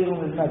خير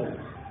من الملك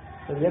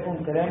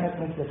فليكن كلامك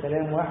مثل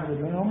كلام واحد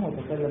منهم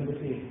وتكلم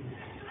بخير.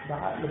 ده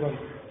عقل برضه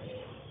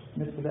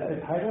مثل ده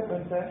قالت حاجة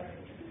فأنت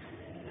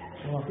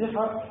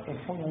النصيحة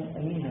تكون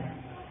أمينة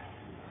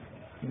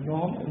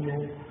منهم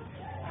إنه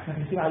احنا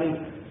خايفين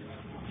عليك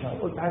لو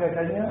قلت حاجة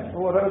تانية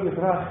هو الراجل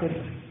يكرهها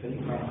كده.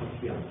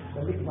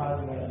 خليك مع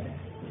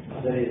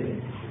الدليل.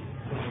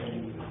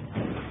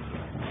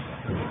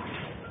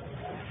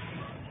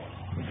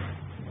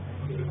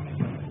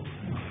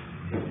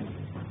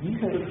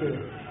 ميخا يقول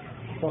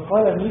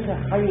فقال ميخا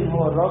حي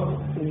هو الرب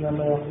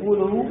إنما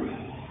يقوله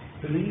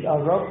لي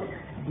الرب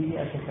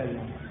به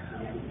أتكلم.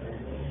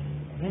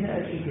 هنا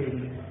قال إيه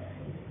تاني؟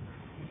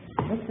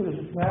 نفس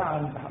اللي بتسمعها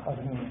عن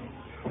أرمين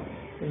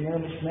إن أنا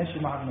مش ماشي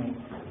مع الناس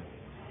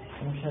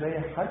ومش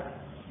هريح حد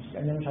مش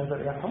لأن أنا مش عايز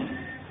أريحهم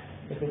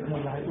لكن أنا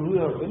اللي هيقولوا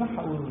لي ربنا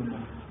هقوله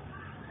للناس.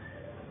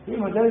 في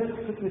مدارس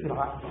فكرة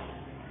العقل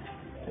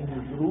إن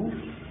الظروف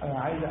أنا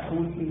عايز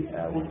أقول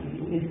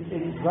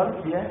إيه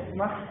الظرف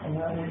يسمح إن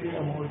أنا أقول إيه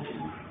أو ما أقولش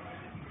إيه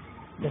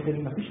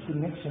لكن مفيش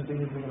كونكشن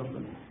بيني وبين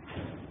ربنا.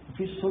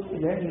 مفيش صوت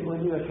إلهي يقول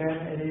لي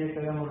وكان إلي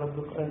كلام الرب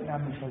قال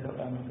اعمل كذا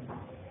واعمل كذا.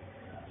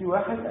 في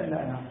واحد قال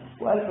لا أنا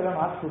وقال كلام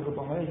عكس ال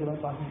 400 زي ما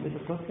أنتم عارفين بقية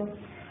القصة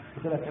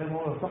وطلع كلام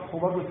هو صح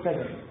وبرضه اتسجن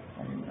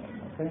يعني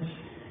ما كانش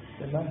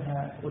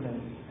زمانها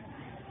قليل.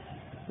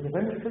 اللي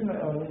كانت الكلمة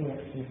الأولانية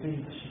في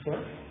الشفاء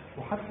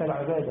وحتى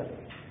العبادة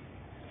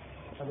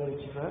عبادة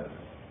الشفاء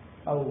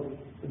أو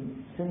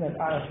السنة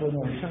الأعلى شوية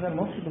من شغل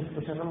مصر بس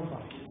بشغله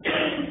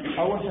صح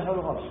أول شغله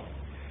غلط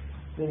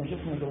زي ما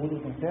شفنا داوود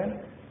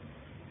الإنسان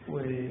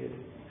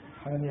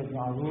وحنانيا بن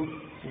عزوز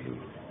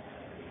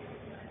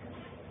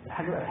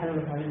الحاجة الحلوة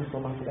اللي احنا عايزين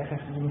نوصلها في الآخر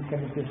عشان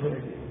نتكلم كده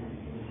شوية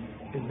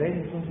ازاي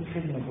نكون في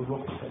خدمة بالروح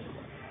القدس.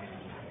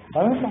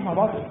 تعالوا نفتح مع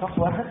بعض إصحاح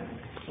واحد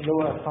اللي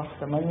هو إصحاح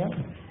 8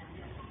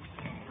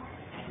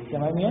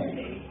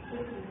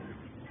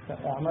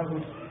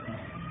 أعمال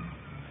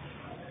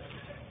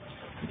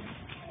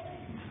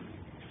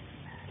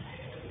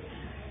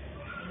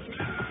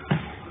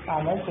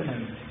أعمال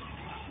 8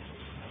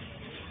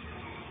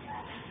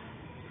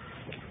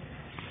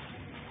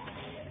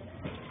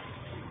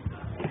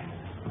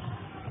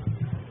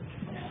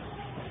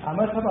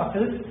 أعمال 7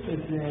 خلص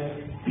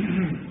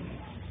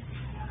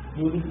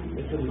يونس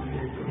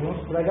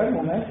رجل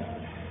ومات.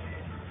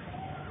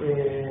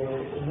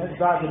 الناس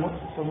بعد موت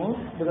الصمود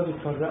بدأوا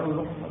يتفرقوا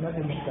ويروحوا في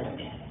أماكن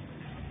مختلفة.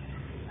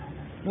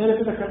 نقرا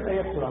كده كام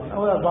آية بسرعة من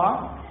أول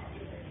 4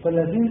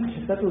 فالذين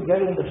شتتوا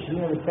جاءوا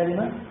مبشرين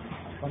بالكلمة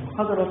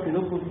فانحدر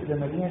فيلبس إلى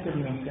مدينة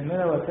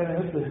المستمرة وكان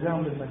يثبت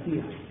لهم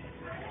بالمسيح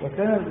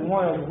وكان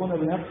الجموع يرجون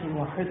بنفس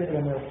واحدة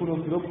لما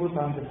يقولوا فيلبس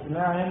عند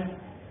استماعهم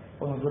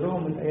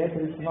ونظرهم من الآيات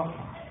اللي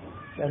سمعها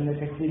لأن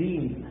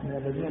كثيرين من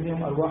الذين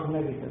لهم أرواح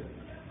نجسة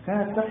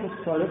كانت تخرج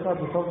صارخة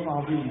بصوت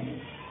عظيم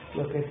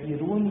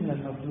وكثيرون من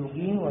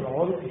المفلوجين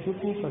والعوارض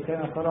يشوفوا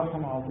فكان فرح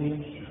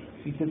عظيم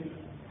في تلك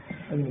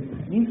المدة.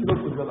 مين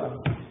فيلبس ده بقى؟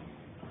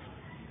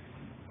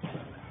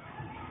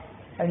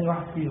 أي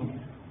واحد فيهم؟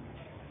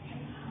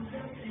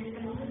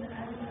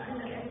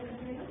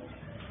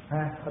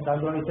 ها حد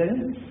عنده رأي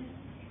تاني؟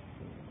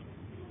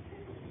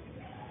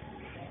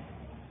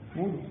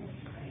 قول.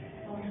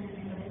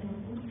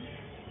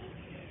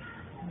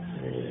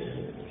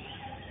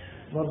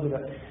 برضه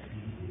لا.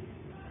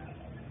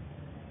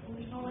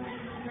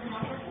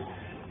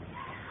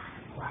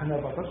 وحنا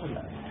 14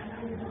 لا.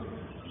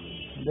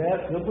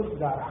 ده فيلبس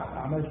ده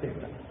أعمال 6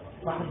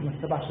 واحد من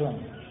 7 شوان.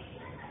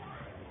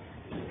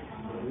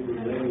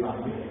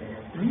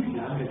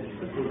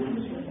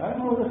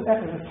 هو ده في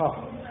آخر الإصحاح.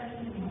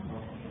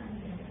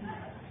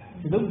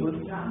 فيلبس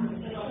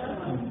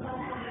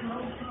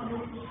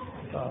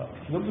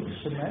فيلبس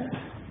الشمال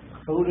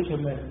فقول ايه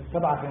شمال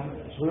 7 كان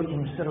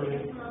شغلتهم يشتغلوا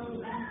ايه؟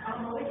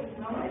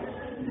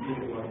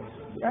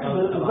 يعني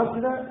بالظبط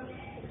كده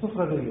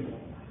سفرجية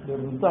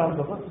بمنتهى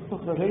البساطة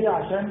السفرجية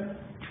عشان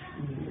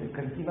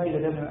كان في ميلة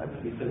دايما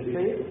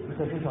الثلاثية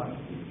بتنفيذوا عنها.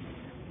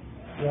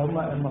 هم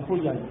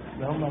المفروض يعني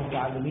هم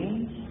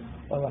متعلمين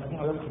واخدين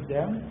أولاد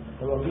قدام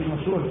واخدين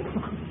مشهور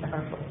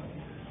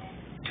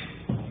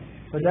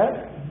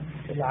فده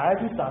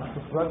العادي بتاع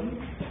السفراجي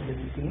اللي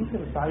في الكنيسة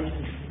بس عايش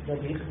ده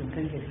بيخدم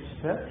كنيسة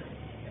الشفاء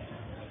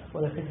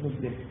ولا خدمة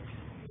ذلك.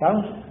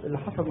 تعالوا اللي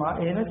حصل معاه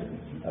هنا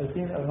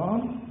 2000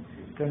 أرنان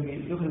كان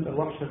يخرج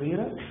أرواح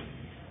شريرة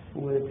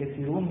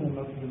وكثيرون من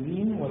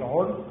المسلمين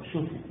والعرب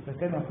شفوا،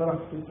 فكان فرح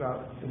تسرع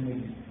في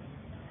المدينة.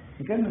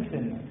 نكمل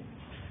سنة.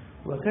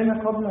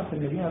 وكان قبل في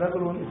المدينة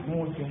رجل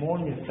اسمه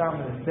سيمون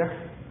يستعمل السحر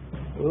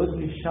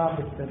ويدري الشعب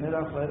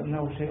السامرة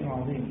فإنه شيء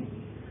عظيم.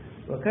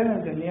 وكان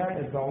الجميع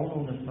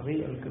يتبعونه من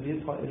الصغير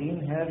الكبير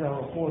قائلين هذا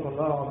هو قوة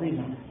الله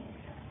العظيمة.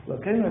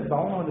 وكانوا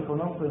يتبعونه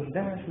لكونهم قد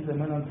اندهشوا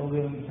زمانا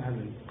طويلا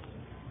متحدث.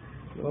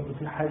 برضه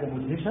في حاجة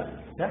مدهشة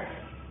سحر،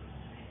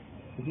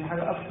 وفي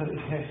حاجة أكثر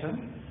إدهاشا،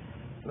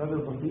 راجل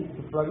بسيط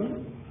تفرجي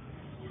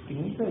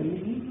كنيسة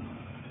يجي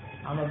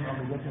عمل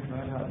معجزات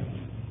اسمها.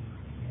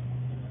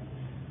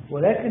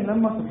 ولكن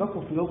لما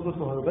صدقوا في لوبس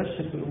وهو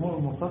يبشر في الأمور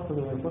المختصة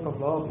بملكوت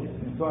الله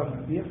باسم يسوع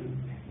المسيح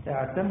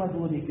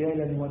اعتمدوا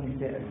رجالا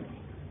ونساء.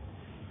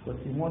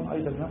 وسيمون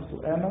أيضا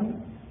نفسه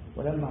آمن،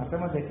 ولما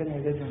اعتمد كان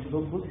يجازم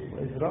لوبس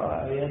وإذ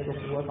رأى آيات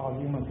وقوات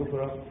عظيمة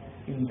تجرى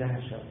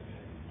اندهش.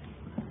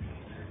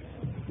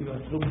 يبقى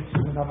لوبس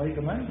من عملية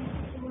كمان؟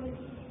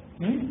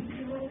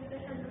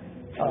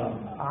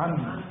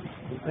 عم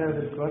بسبب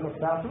الكرازة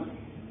بتاعته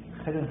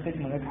خدم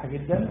خدمة ناجحة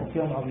جدا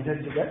وفيها معجزات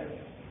بجد.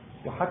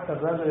 وحتى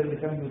الراجل اللي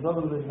كان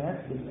بيضلل الناس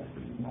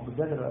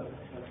بالمعجزات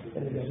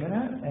اللي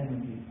بيعملها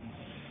آمن بيه.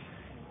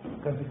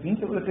 كان في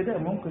الدين تقول كده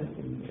ممكن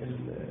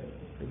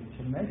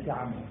الشماس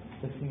يعمل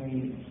بس ما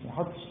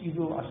يحطش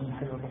ايده عشان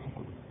يحل الروح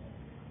القدس.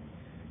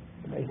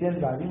 الايتين اللي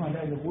بعدين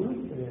هنلاقي لبولس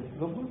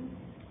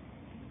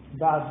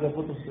بعد جاب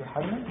بطرس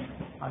ويوحنا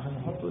عشان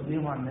يحطوا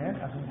ايديهم على الناس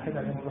عشان يحل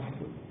عليهم الروح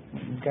القدس.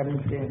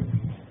 نكمل تاني.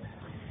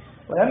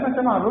 ولما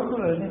سمع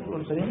الرسل الذين في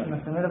اورشليم ان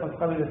السامره قد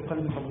قبلت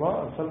كلمه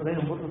الله ارسل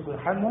اليهم بطرس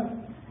ويوحنا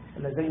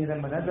اللذين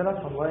لما نزلت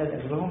فالله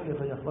لاجلهم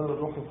لكي يقبلوا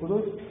الروح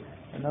القدس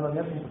ان لم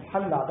يكن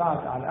تتحلى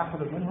بعد على احد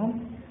منهم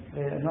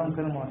انهم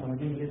كانوا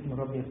معتمدين باسم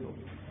الرب يسوع.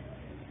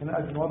 هنا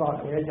أجل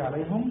وضع الآيات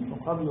عليهم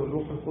وقبلوا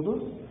الروح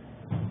القدس.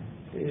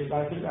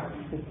 بعد كده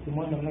أحسن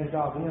سيمون من الناس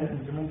دعوة بينا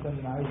أنت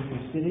ممكن عايز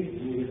يشتري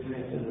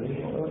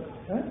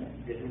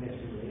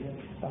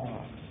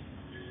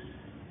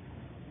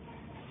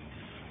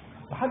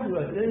لحد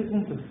دلوقتي إيه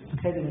كنت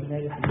خادم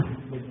الناجح اللي في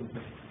البيت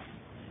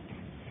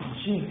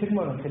مشين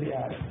الخدمة ولا نخليه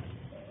قاعد؟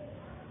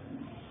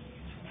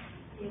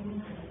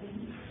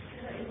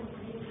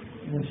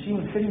 مشين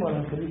الخدمة ولا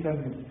نخليه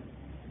يكمل؟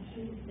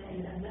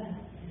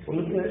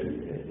 قلت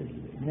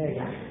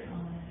ناجح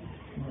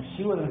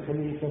نمشيه ولا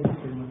نخليه يكمل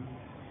الكلمة؟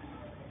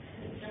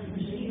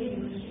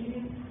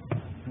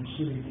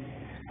 نمشيه.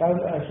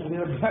 تعالوا شوف ليه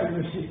ربنا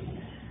نمشيه.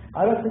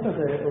 على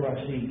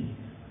 26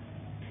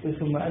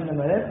 ثم أن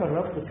ملاك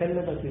الرب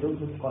كلم في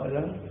رجل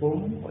قائلا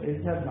قم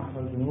واذهب نحو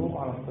الجنوب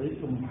على الطريق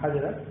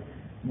المنحدرة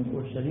من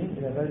أورشليم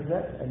إلى غزة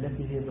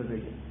التي هي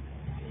برية.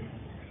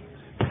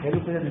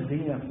 قالوا كده ان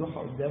الدنيا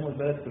مفتوحة قدامه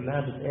البلد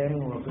كلها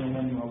بتآمن وربنا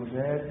يعمل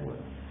معجزات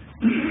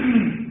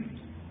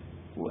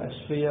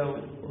وأشفية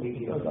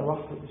وأرواح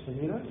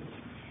شريرة.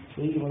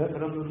 ويجي ملاك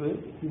الرب يقول له إيه؟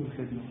 سيب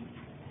الخدمة.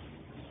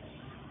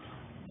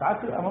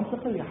 ساعات تبقى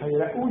منطقية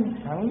هيلاقوني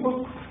هعمل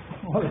بص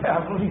ولا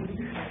يعملوني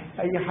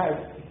أي حاجة،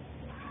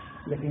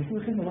 لكن سيب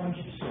الخدمة ما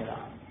همشي في الشارع.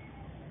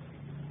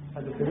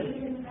 قالوا كده؟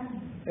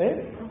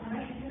 إيه؟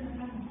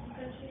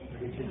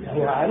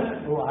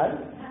 هو عارف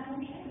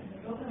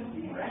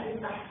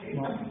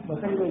ما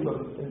خلي بالك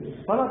برضه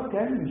الطلب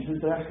كان مش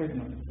بتريح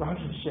خدمة راح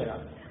امشي في الشارع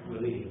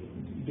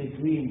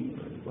بتوين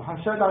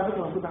وهشتغل على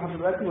فكرة موجودة لحد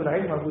دلوقتي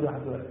والعين موجودة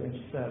لحد دلوقتي مش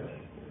سهل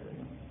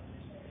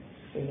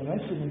اللي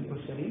ماشي من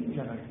اورشليم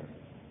إلى غزة.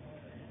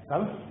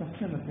 تعالوا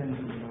نفسنا مكان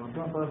لو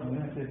ربنا طلب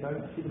مننا كده تعالوا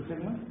تسيب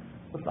الخدمة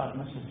واطلع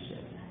تمشي في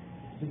الشارع.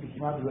 تسيب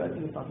الاجتماع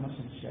دلوقتي واطلع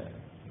تمشي في الشارع.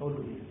 اقول له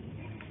ايه؟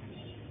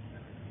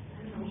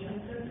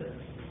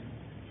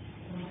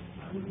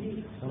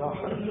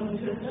 صراحة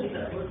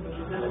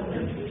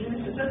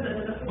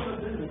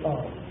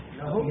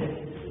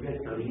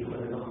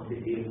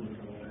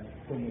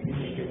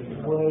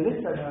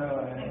ولسه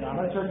انا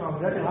عملت شويه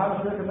معجزات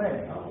العالم ده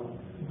كمان.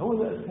 هو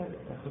ده اسمه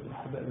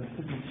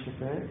خدمه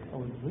الشفاء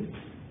او الضيف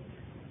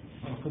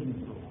او خدمه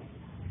الروح.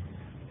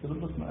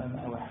 تربط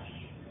مع وحش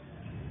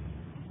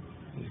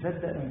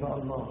يصدق ان ده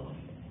الله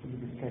اللي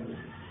بيتكلم،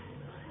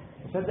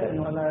 يصدق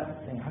انه انا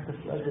يعني حتى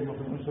السؤال ده اللي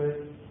بنقول شويه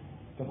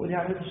طب قولي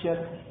هعمل ايه في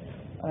الشارع؟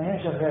 انا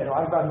هنا شغال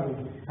وعارف اعمل ايه؟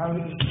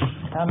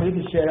 هعمل ايه في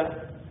الشارع؟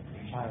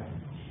 مش عارف.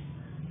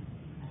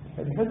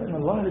 فبيصدق ان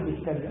الله اللي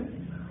بيتكلم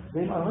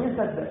زي ما الله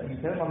يصدق ان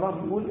كلام الله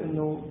بيقول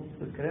انه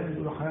الكلام اللي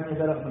بيقوله حنانيا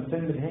ده لما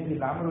الفيلم الهندي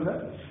اللي عمله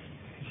ده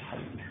مش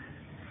حقيقي.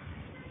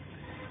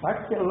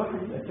 عكس كده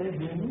الواحد يبقى تايه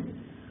منه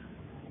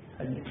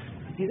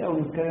كتير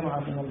قوي بيتكلم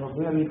عن ان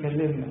ربنا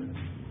بيكلمنا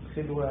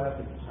خلوه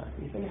مش عارف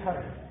ايه في اي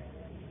حاجه،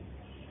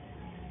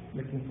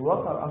 لكن في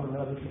واقع الامر اللي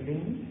هو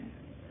بيكلمني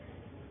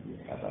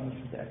ابقى مش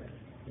متاكد.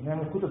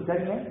 انما الكتب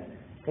ثانيه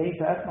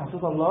كيف اسمع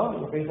صوت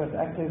الله وكيف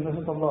اتاكد ان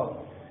صوت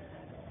الله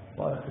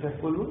واقرا الكتاب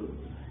كله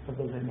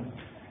تفضل زي ما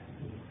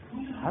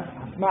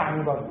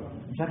هسمعني برضه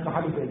مش هسمع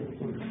حاجه تاني.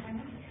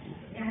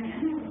 يعني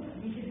انا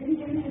مش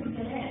بنتي كلمه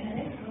الكلام انا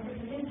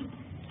لازم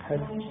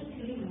حلو مش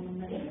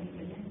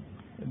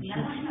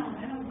يعني احنا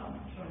وأنا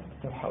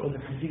طب هقول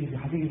لك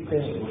هتيجي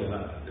تاني.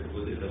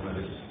 الجزء ده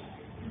معلش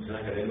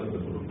انا كلامك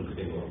بالظروف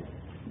الخلوه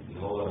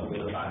اللي هو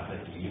ربنا بعت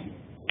لك ايه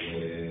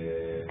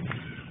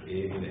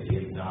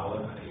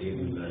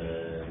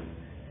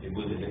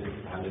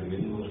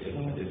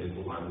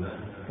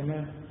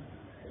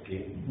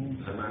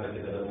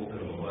كده انا ممكن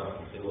لما بعرف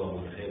الخلوه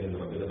متخيل ان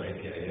ربنا باعت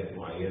لي ايات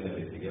معينه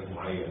باتجاه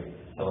معين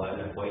سواء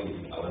انا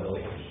كويس او انا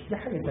وحش. دي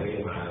حاجه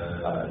ثانيه.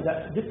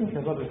 لا دي مش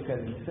الرب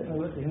بيتكلم، بس انا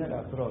دلوقتي هنا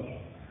الاعتراض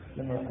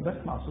لما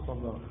بسمع صوت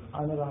الله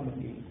انا بعمل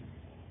ايه؟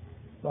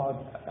 بقعد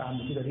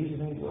اعمل كده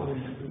ريزنينج واقول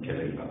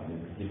كده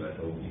يبقى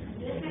توجيه.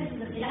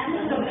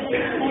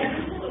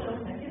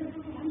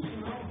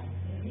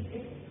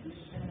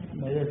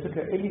 ما هي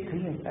الفكره ايه اللي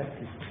يخليني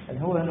اتاكد؟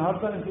 يعني هو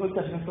النهارده انت قلت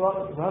عشان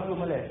ظهر له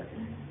ملاك،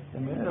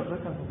 لما نقرا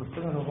مثلا في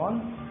بستان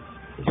الرهبان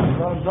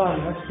الشيطان ظهر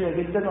لناس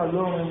كتير جدا وقال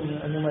لهم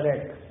انه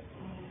ملاك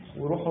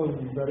وروحوا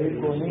الداريه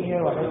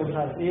الكونيه وعملوا مش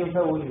عارف ايه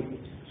وسووا ايه.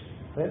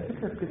 فهي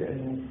الفكره في كده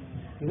انه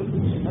يرد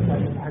الشيطان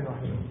على حاجه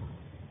واحده،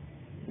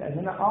 لان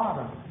انا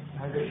اعرف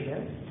هذا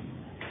الكلام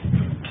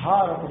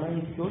هعرف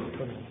اميز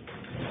صوته،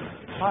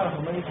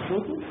 هعرف اميز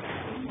صوته،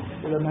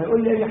 ولما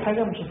هيقول لي اي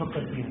حاجه مش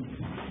هفكر فيها،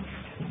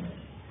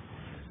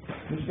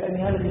 مش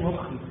لاني هذا دي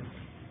مخي،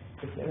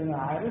 بس لان انا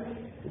عارف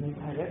ان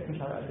في حاجات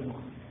مش على قد مخي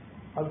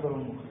اكبر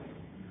من مخي،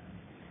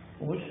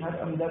 ومش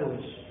هبقى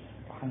مدروش،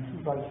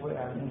 وهنشوف بعد شويه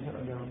يعني مش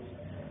هبقى مدروش،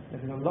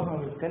 لكن الله ما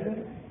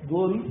بيتكلم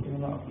دوري ان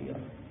انا اطيع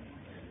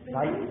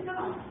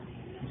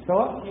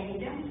مستوى يعني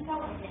ده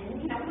مستوى، يعني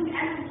ممكن اقول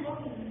انا مش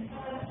واصل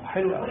للمستوى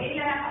حلو قوي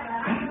والا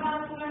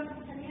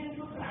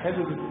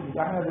حلو جدا.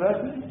 يبقى احنا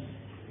دلوقتي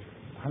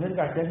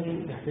هنرجع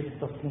تاني لحكايه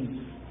التصنيف.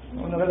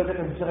 قلنا الراجل ده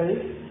كان بيشتغل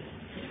ايه؟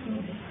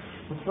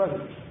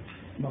 راجل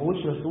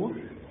ماهوش رسول،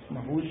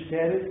 ماهوش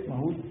كارث،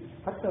 ماهوش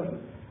حتى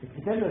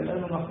الكتاب اللي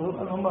قالوا المخطوطين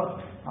قالوا هم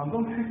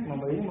عندهم حكمه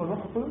مبينين من الروح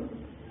القدس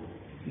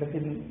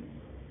لكن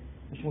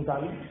مش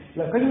متعلمين.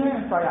 لو كانوا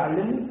ينفع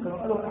يعلموا كانوا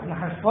قالوا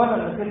احنا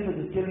هنفرغ كلمه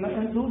الكلمه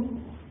انتوا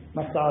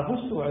ما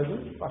بتعرفوش توعظوا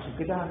وعشان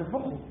كده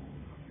هتفقوا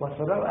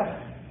وهتفرقوا اهل.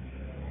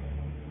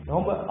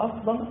 هم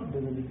اصلا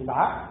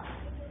بالعقل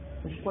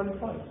مش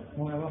كواليفايد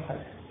هم يعملوا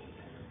حاجه.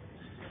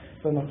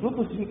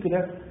 فالمفروض تسيب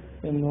كده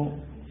انه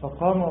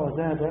فقام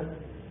وذهب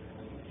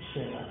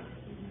الشارع.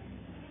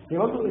 هي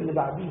برضه اللي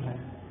بعديها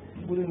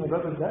يقول ان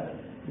الراجل ده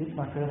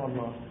بيسمع كلام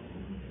الله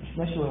مش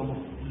ماشي ورا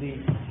مخه. ليه؟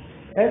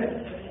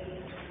 قال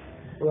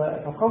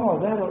فقام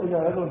وذهب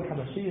الى رجل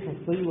حبشي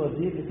فصي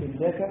وزير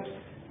لكنداكه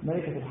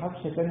ملكه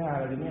الحبشه كان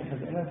على جميع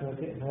خزائنها،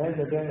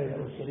 فهذا جاء الى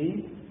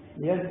اورشليم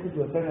ليسكت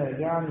وكان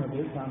راجعا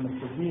وبيسمع عن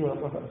مركزيه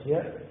ويقرا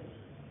اشياء.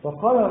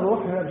 فقال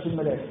الروح هنا مش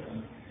الملاك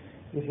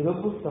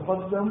لفيلبس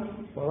تقدم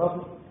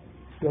ورافق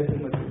يد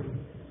المسيح.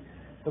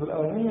 طب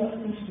الاولانيه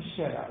مش في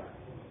الشارع،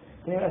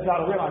 هي في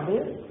عربيه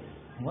معديه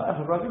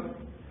موقف الراجل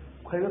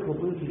وخلي بالك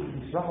بيقول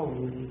بيشرحوا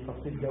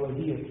بالتفصيل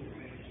جوازيه،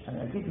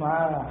 يعني اكيد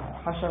معاه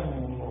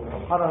حشم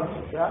وحرم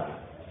وبتاع،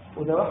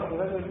 وده واحد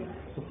راجل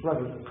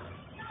راجل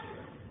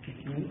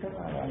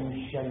يعني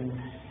مش يعني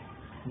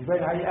مش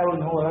باين عليه قوي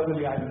ان هو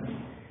راجل يعني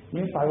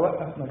ينفع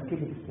يوقف مركبه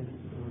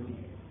التلفزيون.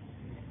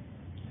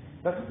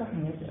 بس احنا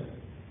نسال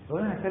لو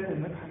انا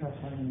هكلم مدحت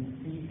عشان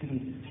يجي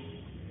كنيسه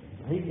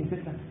هيجي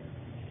يمسكنا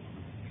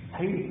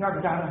هيجي الاجتماع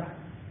بتاعنا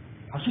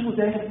هشوفه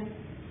تاني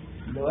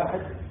ده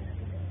واحد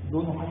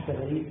لونه حتى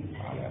غريب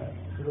على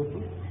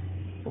سلوكه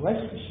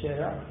وماشي في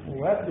الشارع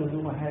ويبدو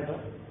هدومه هذا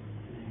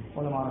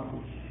وانا ما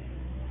اعرفوش،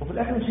 وفي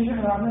الاخر مش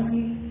احنا عملنا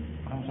فيه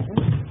انا مش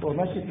عارف هو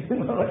ماشي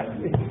فين ولا رايح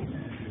فين.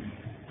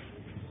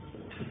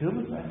 الفيلم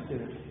اسمه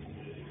كده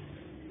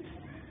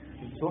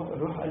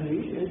الروح قال لي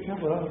ايه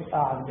شاف راجل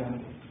قاعد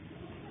جنبي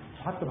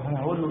حتى انا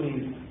هقول له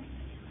ايه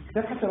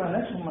كتاب حتى ما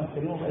لناش هم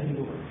يتكلموا باي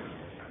لغه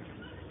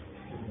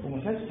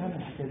وما شافش فهم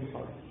الحكايه دي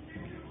خالص،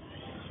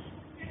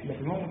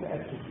 لكن هو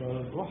متاكد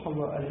لو روح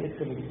الله قال لي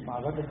اكتب مع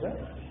الراجل ده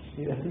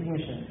يبقى في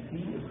ميشن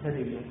في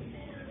ارساليه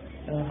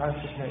انا مش عارف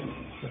شكلها ايه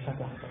بس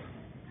هتحصل.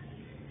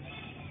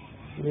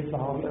 ويطلع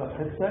هو بيقرا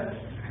حته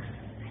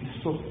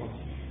مش صدفه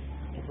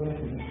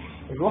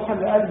الروح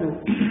اللي قال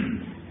له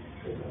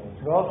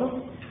رافض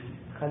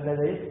خلى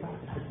ده يفتح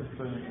الحته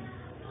الفلانيه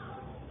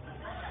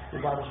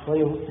وبعد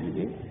شويه بص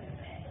ايديه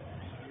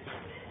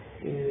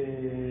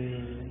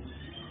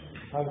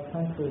بعد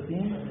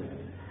 35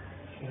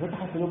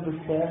 فتح قلوب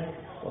الكتاب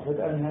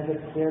وبدأ من هذا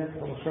الكتاب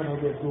وبشره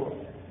بيسوع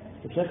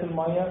وشاف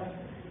الميه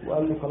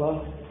وقال له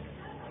خلاص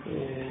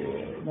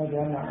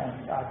ماذا يمنع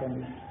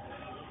اعتمد.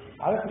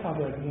 عارف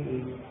 39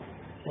 ايه؟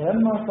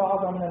 ولما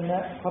صعد من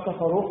الماء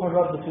خطف روح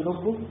الرب في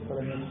لبه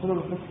فلم يدخله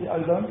القسط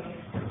ايضا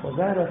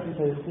وذهب في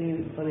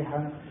فيصير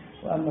صريحا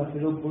واما في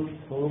لبه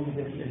فوجد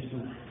في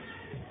الاشدود.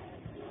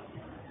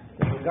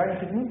 رجعني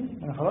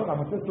خدمتي انا خلاص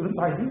عملت لكم اللي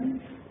انتوا عايزينه،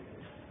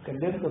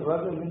 كلمت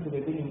الراجل اللي انتوا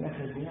جايبيني من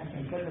اخر الدنيا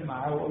عشان نتكلم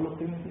معاه واقول له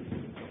قيمتي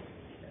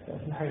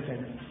في حاجه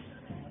ثانيه.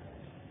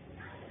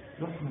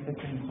 رحت مكان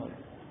ثاني خالص.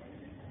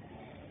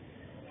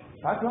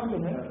 ساعات واحده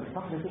من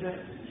الصحراء كده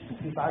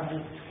في تعدي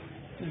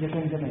اذا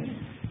كان زمان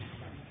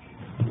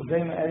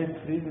وزي ما قالت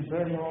فريد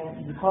شويه انه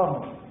دي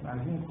قامه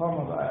عايزين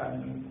قامه بقى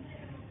يعني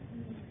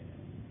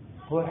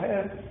هو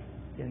الحقيقه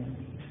يعني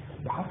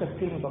بحسب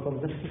كلمه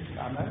الله في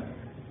الاعمال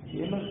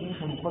يا اما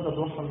كنيسه مقدس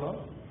روح الله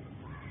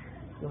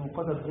يا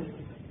مقدس ذكر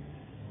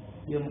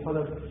يا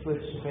مقدس شويه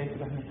الشفايف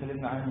اللي احنا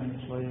اتكلمنا عنها من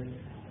شويه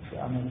في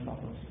اعمال 19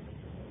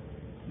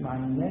 ما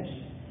عندناش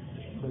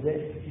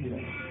بدائل كثيره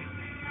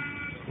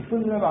وكل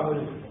اللي انا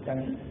بعمله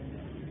يعني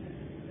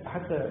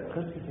حتى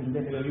قصة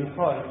النبي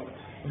يقال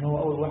إن هو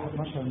أول واحد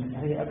نشر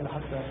المسيحية قبل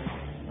حتى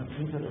ما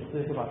الكنيسة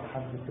القبطية تبعت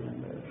حد في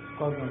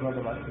القرن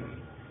الرابع بعد كده.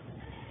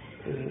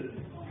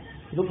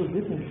 لوب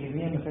الجسم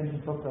الجينية ما كانش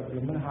مفكر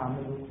لما أنا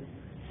هعمله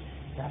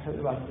يحصل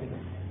إيه بعد كده،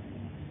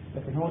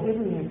 لكن هو قدر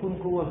إن يكون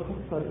جوه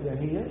الخطة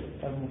الإلهية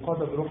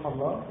المقادة بروح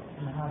الله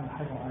إن هعمل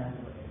حاجة معينة.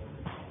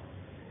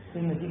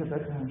 النتيجة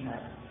بتاعتها مش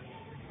عارف.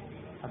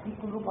 أكيد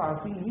كلكم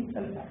عارفين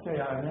 100,000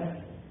 حكاية على ناس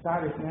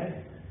تعرف ناس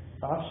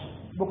تعرفش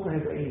بكرة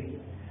هيبقى إيه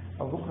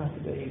أو بكرة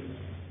هتبقى إيه،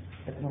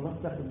 لكن الله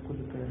استخدم كل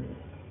الكلام ده.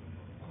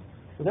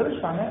 وده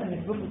مش معناه إن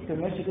الفلوس كان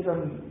ماشي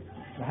كده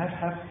ملهاش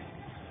حق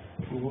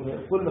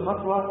وكل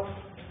خطوة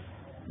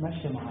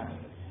ماشية معاه.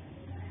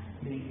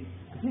 ليه؟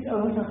 كتير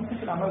قوي مثلا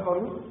في الأعمال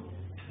برضه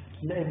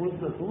نلاقي بولس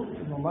الرسول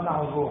إنه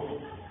منع الروح،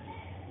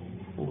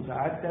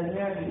 وساعات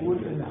تانية يقول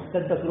إن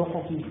احتدت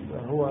روحه فيه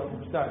هو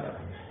مستعجل.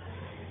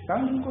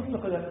 كان في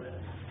قصة كده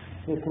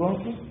في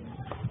كورنثوس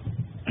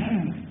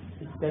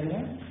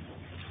الثانية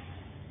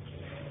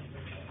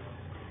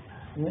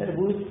نلاقي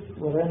بولس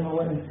وغير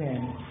هو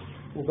إنسان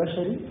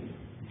وبشري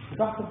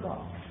وتحت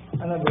الضعف.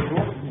 أنا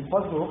بالروح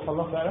مقدر روح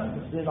الله فعلا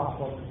بس دي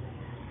ضعفات،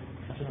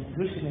 عشان ما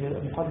تقولش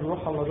إن مقدر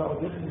روح الله ده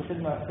قضيت إن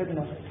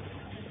خدمة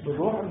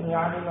بالروح إنه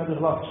يعني ما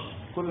بيغلطش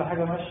كل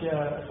حاجة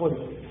ماشية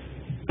فل.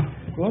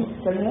 كورنثوس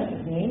الثانية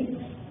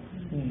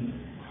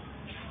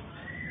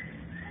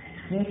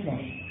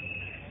 2:12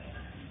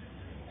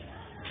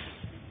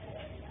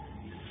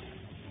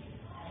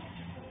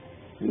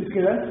 يقول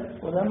كده: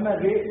 ولما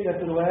جئت إلى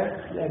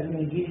ترواس لأجل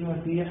إنجيل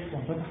المسيح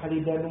وانفتح لي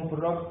باب في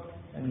الرب،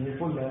 يعني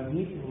يقول لها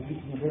جيت وجيت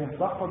من غير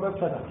الصح والباب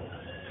فتح،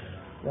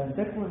 لن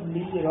تكن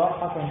لي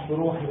راحة في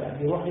روحي،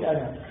 لأن روحي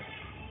أنا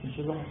مش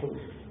الروح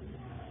القدس،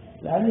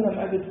 لأني لم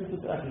أجد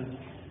ستة أخي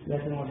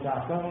لكن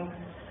ودعتهم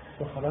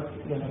وخرجت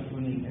إلى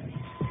مسؤولية.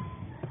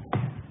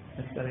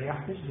 ما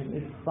استريحتش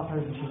لقيت صحر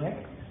مش هناك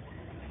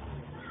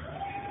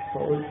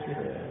فقلت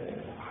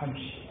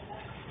همشي.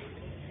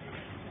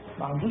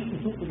 ما عندوش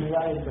كسوف انه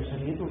يعي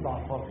بشريته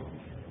وضعفاته.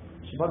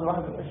 مش برضه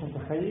الواحد ما يبقاش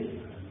متخيل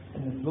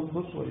ان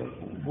فلوبوس ولا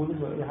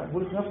بولس ولا اي حاجه،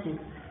 بولس نفسه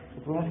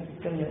في كورنثوس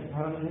الثانيه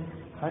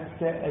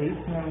حتى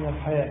ايسنا من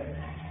الحياه،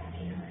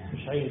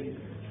 مش عيب،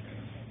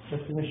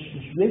 بس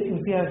مش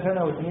بيكون فيها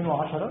سنه واثنين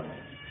وعشرة،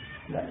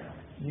 لا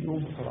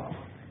بيقوم بسرعه.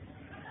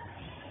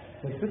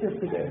 فالفكره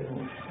بتبقى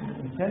انه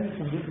الانسان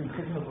يكون بيكون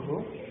خدمه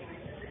بالروح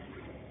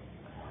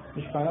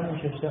مش معناه انه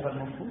مش هيشتغل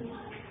مفروض،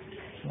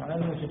 مش معناه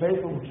انه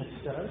شفايفه مش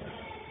هتشتغل،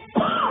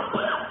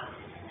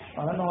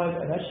 معناه انه هو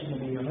يبقى ماشي ما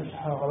بيعملش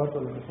حاجه غلط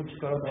ولا ما بياخدش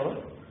قرارات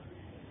غلط،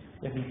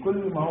 لكن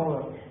كل ما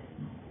هو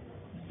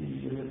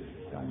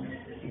يعني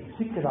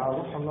يتسكر على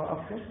روح الله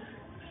اكثر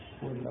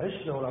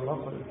والعشره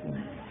والعلاقه اللي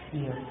يكون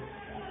فيها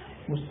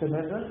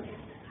مستمره،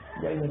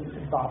 لان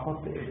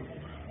الضعفات تقل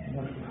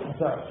ما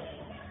تعرفش،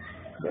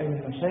 لان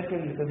المشاكل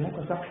اللي كان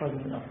ممكن تحصل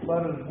من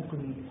الافكار اللي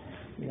ممكن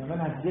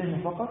يعملها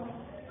الذهن فقط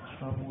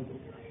مش موجوده،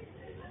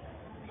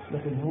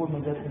 لكن هو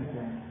مجال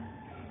انسان.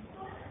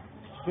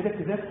 كده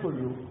الكتاب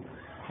كله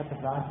حتى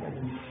في العهد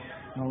القديم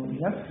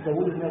نفس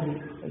داوود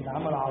النبي اللي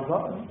عمل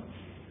عظائم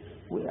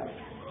وقع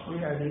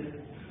ليه؟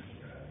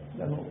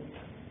 لانه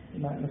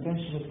ما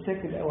كانش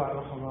متكل قوي على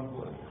روح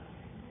الله،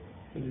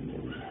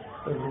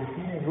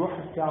 الروتين الروح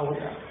بتاعه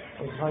وقع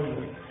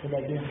اتغير فلا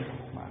دين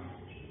معاه.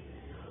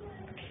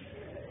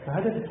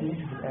 فهدف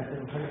الكنيسه في الاخر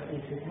وهدف اي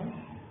خدمه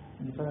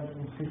ان فعلا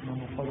تكون خدمه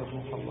مقابله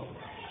روح الله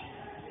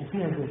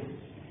وفيها ذهن،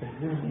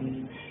 الذهن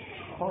ايه؟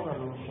 قادر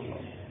روح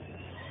الله.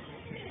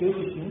 مشكلة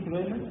الكنيسة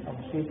دايما أو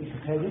مشكلة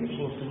الخادم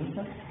هو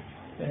الكنيسة،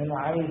 لأن أنا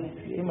عايز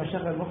يا إما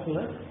أشغل مخي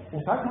ده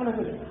وساعات أنا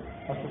كده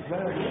أصل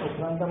فلان دي أو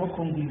فلان ده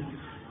مخه نضيف،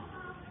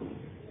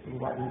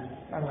 وبعدين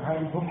أنا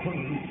عايز مخه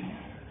نضيف.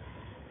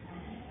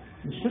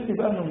 مش فكرة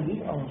بقى إنه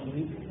نضيف أو مش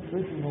نضيف،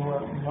 فكرة إن هو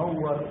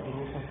منور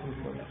بروح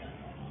الكنيسة.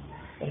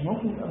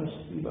 ممكن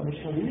يبقى مش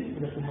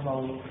نضيف لكن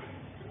منور.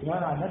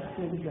 كمان عن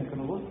نفسي جدا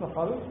كانوا بصوا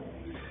خالص،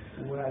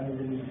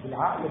 ويعني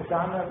بالعقل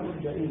بتاعنا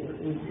بيقول ده ايه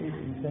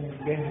الانسان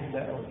الجاهل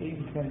ده او ايه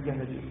الانسان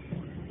الجاهل دي،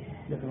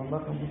 لكن الله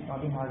كان بيسمع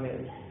بيهم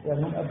عجائب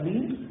لانهم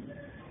قابلين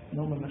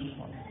انهم مش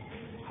معاهم.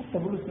 حتى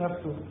بولس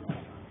نفسه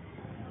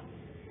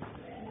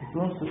في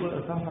كورنثوس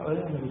يقول اسامه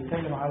حوالين انه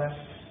بيتكلم على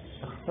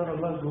اختار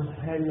الله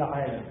جهال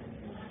العالم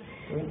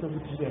وانت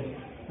بتجاهل.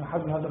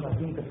 لحد النهارده مش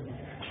عارفين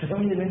كده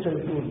مين اللي انت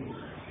بتقول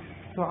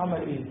هو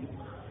عمل ايه؟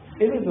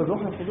 ايه اللي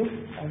بالروح القدس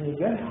ان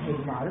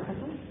يجهل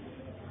معرفته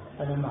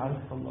انا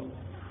معرفه الله.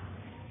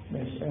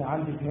 ماشي انا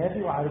عندي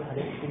دماغي وعارف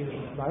حاجات كتير،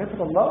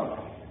 معرفه الله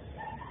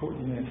فوق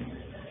دماغي.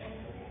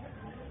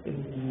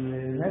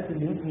 الناس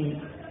اللي يمكن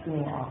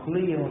يكونوا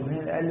عقليا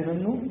وذهنيا اقل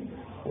منه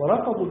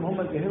ورفضوا ان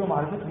هم يجهلوا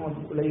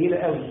معرفتهم قليله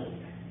قوي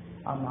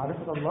عن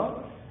معرفه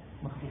الله،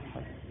 ما فيش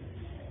حاجه.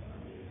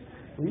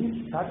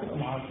 ودي ساعات تبقى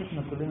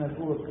معرفتنا كلنا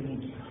جوه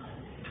الكنيسه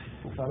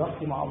وفي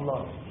علاقتي مع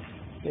الله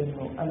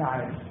انه انا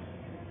عارف.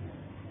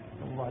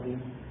 وبعدين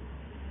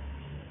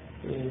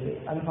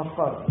انا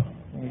فكرت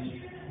ماشي،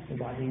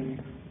 وبعدين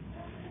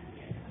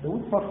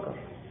داود فكر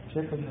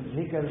شايف ان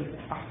الهيكل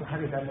احسن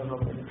حاجه تعمل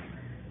ربنا،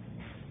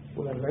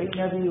 وال40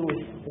 نبي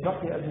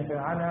وبقي ابن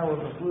كنعانة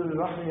والرسول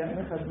اللي راح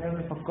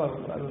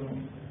نفكروا قالوا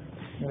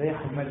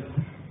نريح الملك.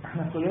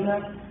 احنا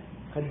كلنا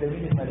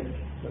خدامين الملك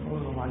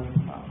بنقول له معلم.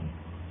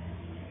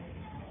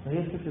 فهي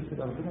الفكرة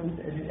كده ربنا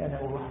بيسألني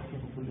أنا وواحد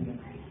فيهم كلنا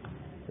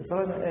يا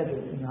ترى أنا قادر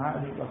إن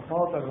عقلي يبقى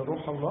خاضع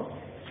لروح الله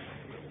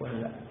ولا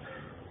لا؟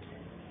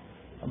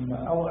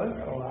 أما أوعظ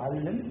أو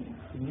أعلم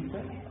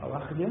كنيسة أو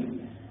أخدم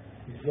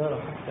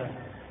زيارة حتى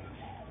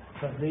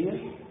فردية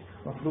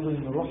مطلوب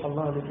إن روح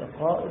الله اللي يبقى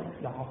قائد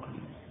لعقلي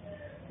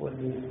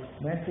واللي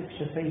ماسك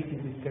شفايفي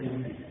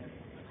بيتكلم لي.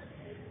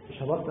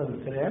 مش هبطل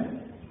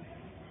الكلام،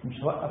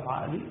 مش هوقف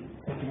عقلي،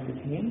 لكن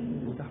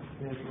الاثنين وتحت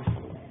سيادة روح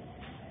الله.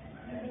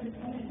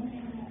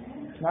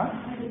 نعم؟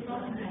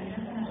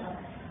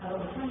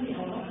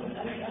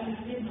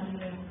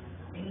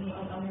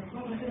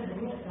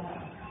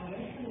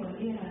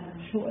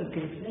 شو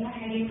الكلمة؟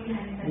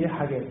 هي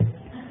حاجات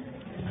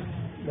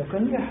لو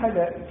كان ليها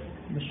حاجة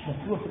مش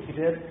مكتوبة في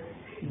الكتاب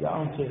يبقى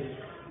عنصر.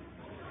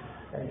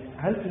 يعني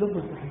هل في لب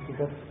في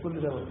الكتاب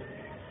كل دوت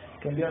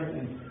كان بيعمل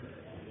ايه؟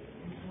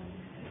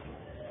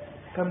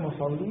 كان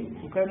مصلي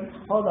وكان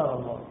خاضع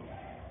لله.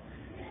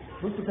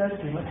 بصوا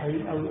ثلاث كلمات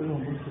حقيقيين أو يقول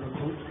لهم بصوا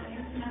الرسول.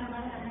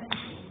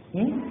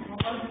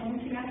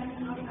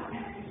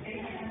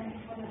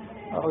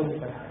 أقول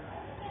لك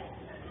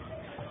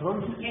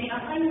يعني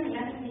أقل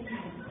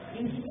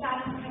يمشي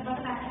على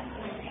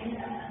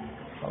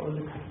أقول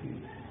لك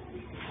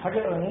حاجة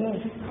الأولانية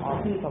نشوف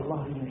عطية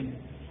الله لنا.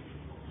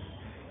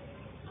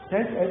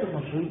 ثلاث آيات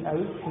مشهورين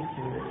قوي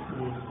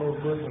في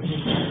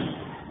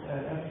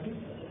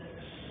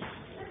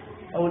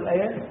أول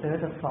آية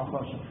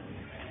 3:19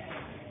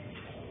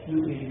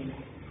 يقول إيه؟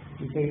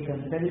 لكي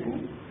تمتلئوا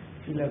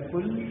إلى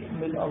كل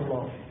ملء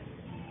الله.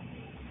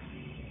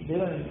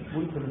 دايما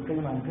بولس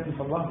بنتكلم عن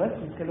كلمة الله بس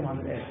بنتكلم عن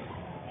الآية.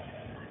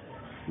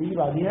 يجي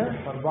بعديها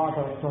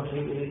 4:13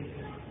 إيه؟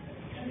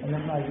 أن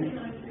احنا عايزين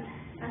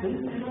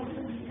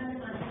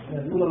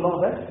نقول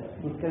الله بس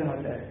بنتكلم عن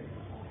الآية.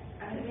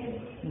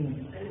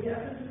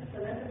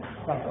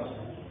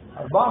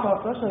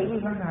 4:13 يقول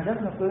إن احنا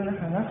هدفنا كلنا إن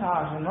احنا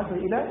نسعى عشان نصل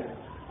إلى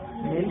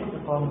ملء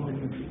إقامة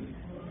الملك.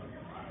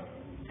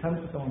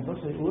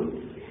 5:18 يقول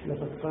لا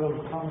تذكروا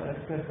الحرام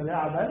الأذكار فلا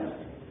عمل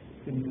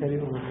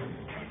تمتلئوا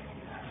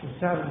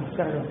الشعر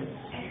المستخدم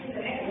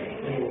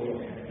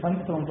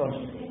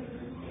 5:18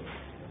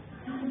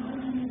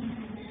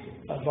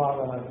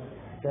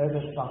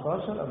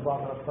 4:19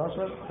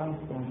 4:13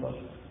 5:18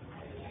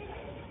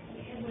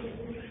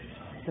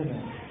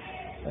 تمام.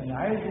 أنا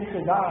عايز ليك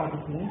دعوة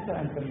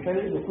الكنيسة أن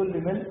تمتلئ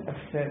لكل ملء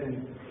أفساده.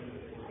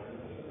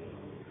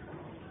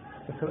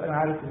 بس أنا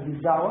عارف إن دي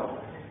الدعوة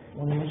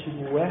وأنا ماشي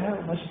جواها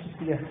وماشي في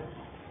اتجاهها.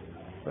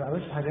 ما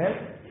بعملش حاجات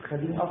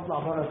تخليني أطلع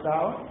بره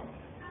الدعوة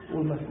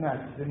وما سمعت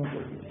زي ما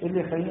قلت. إيه اللي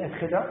يخليني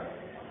أتخدع؟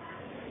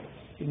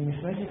 إني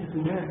مش ماشي في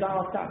اتجاه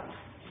الدعوة بتاعتي.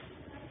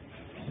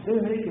 زي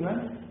ما هي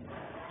كمان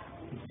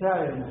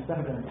السعر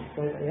المستخدم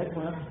في الآيات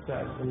هو نفس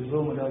السعر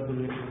بالزوم ده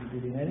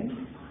باليوناني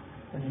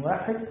إن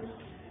واحد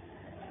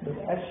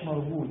مبقاش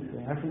مربوط.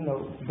 يعني عارف إن لو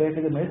كوباية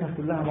كده ميتها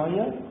كلها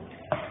مية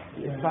ما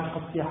ينفعش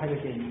تحط فيها حاجة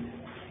تاني.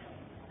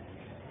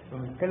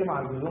 فبنتكلم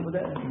على البلوم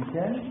ده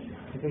الإنسان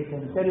لكي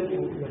تمتلئ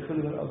إلى كل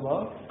من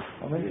الله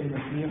وملء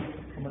المسيح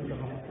وملء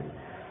الروح القدس.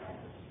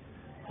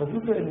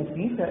 فذكر إن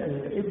الكنيسة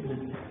الإبلة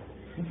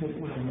الكنيسة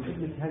الأولى لما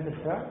إبلة هذا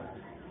الفعل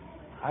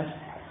عاش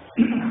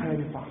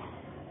حاجة صح.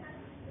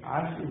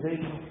 عاش إزاي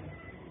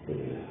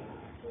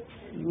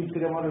يقول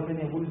كده مرة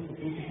ثانية يقول في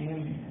كروس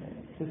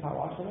 2:9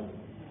 و10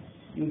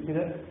 يقول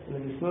كده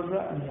الذي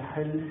سر أن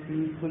يحل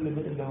في كل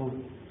ملء اللاهوت.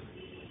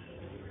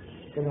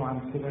 يتكلم عن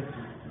السبات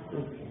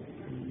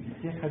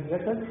المسيح خد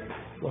جسد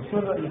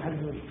وسر أن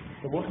يحل.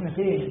 طب وإحنا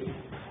فين؟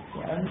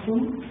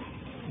 وأنتم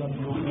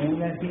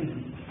مملوءون فيه.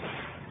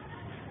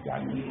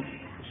 يعني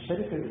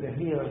الشركة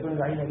الإلهية ربنا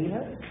دعينا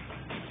بيها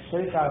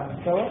شركة على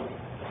مستوى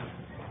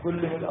كل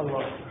ملء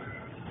الله.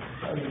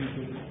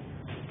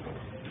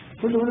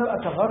 كل هنا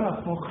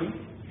أتغرها في مخي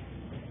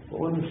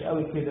وأقول مش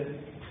قوي كده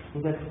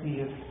وده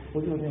كتير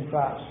ودي ما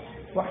ينفعش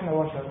واحنا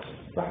بشر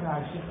واحنا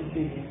عايشين في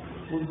الدنيا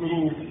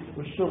والظروف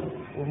والشغل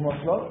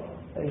والمواصلات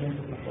أي ناس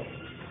تتفضل.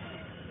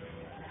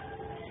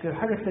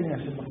 الحاجة الثانية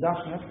عشان ما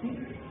اخدعش نفسي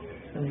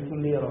أن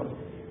يكون لي راضي.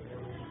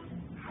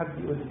 حد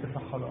يقول لي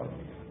اتفق على الأرض،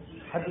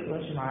 حد يقول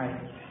ماشي معايا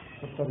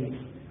في الطريق،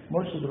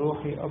 مرشد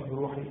روحي أب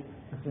روحي،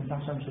 بس ما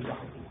ينفعش أمشي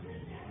لوحدي.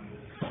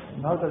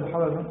 النهارده اللي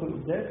حاول ننقل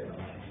قدام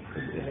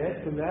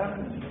الآيات كلها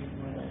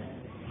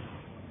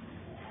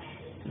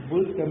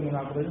البولس كان من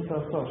عبرانيين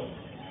 13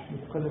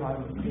 بيتكلم عن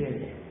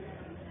القيادة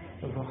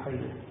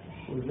الروحية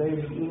وازاي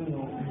بيقول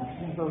انه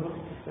المسلمين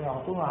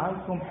سيعطونا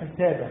عنكم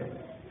حسابا.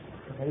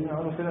 فخلينا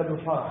نقول كده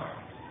بالفرح.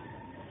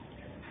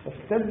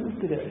 فالكتاب بيقول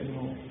كده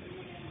انه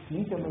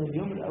يمكن من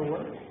اليوم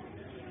الاول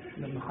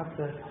لما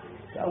حتى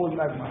في اول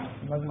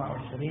مجمع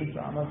اورشليم في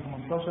اعمال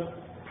 18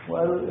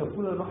 وقالوا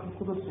يقول الروح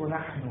القدس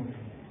ونحن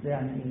ده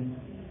يعني ايه؟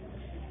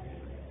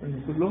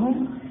 ان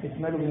كلهم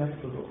اتمالوا بنفس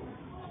الروح،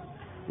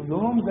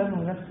 كلهم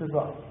دانوا نفس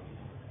الرأي،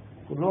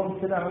 كلهم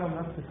كده عملوا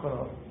نفس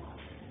القرار.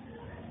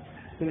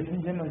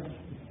 الاثنين زي ما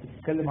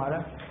بتتكلم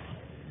على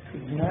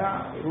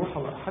اجماع روح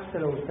الله. حتى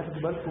لو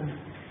تاخدوا بالكم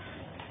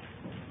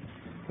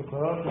في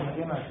قرارات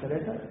المجامع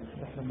الثلاثة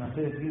احنا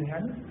بنعترف بيهم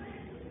يعني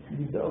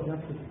بيبدأوا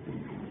بنفس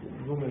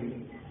الجملة دي.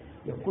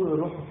 يقول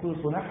الروح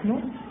القدس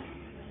ونحن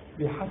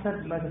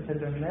بحسب ما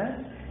تسلمناه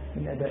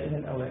من أبائنا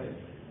الأوائل.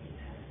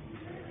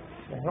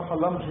 يعني روح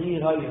الله مش هيجي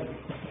يغير،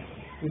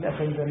 يبقى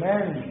كان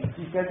زمان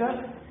في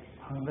كذا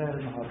هنغير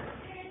النهارده.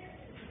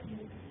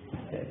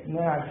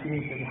 اقناع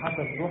الكنيسة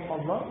بحسب روح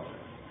الله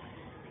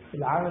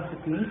العمل في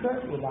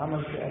الكنيسة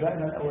والعمل في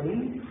أبائنا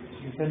الأولين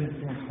بيتم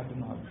فيهم لحد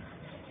النهارده.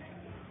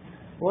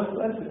 هو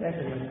السؤال في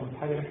الآخر يعني أو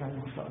الحاجة اللي احنا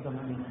هنستخدم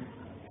عليها،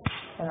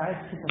 أنا عايز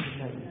كيف في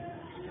الهاي،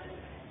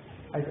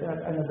 عايز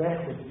أنا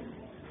باخد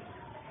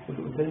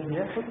واللي قدامي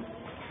بياخد،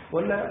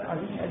 ولا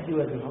عايزين أدي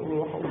واجب؟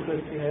 هقول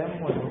شوية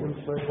كلام ولا هقول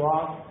شوية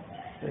وعظ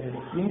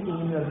يمكن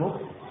من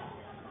المخ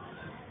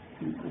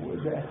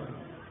وده آخر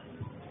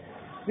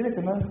كده.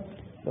 كمان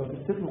لو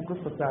تفتكروا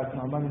القصة بتاعت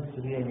نعمان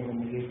السرياني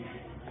لما جه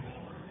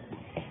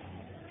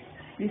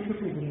في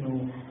فكرة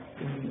إنه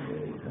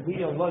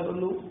نبي الله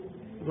يقول له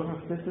روح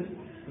اغتسل،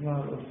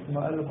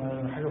 ما قال له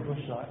ما حاجة في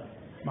وش عقل،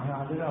 ما احنا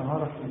عندنا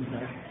مهارة في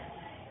الإنسان.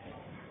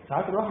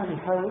 ساعات الواحد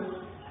يحاول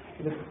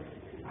يقول لك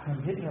احنا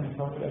زهقنا من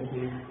صلاة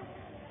الأربعين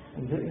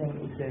وزهقنا من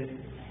القداس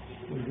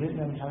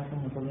وزهقنا مش عارف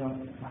من الطبيعة،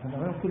 ما احنا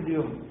بنعمله كل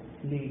يوم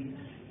ليه؟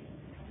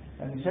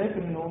 يعني شايف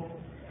إنه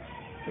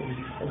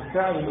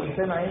الفعل اللي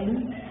قدام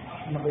عيني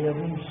ما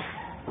غيرنيش،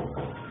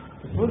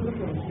 بس هو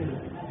الفكرة مش كده.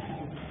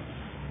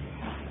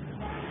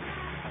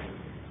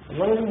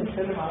 الله لازم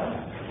يتكلم على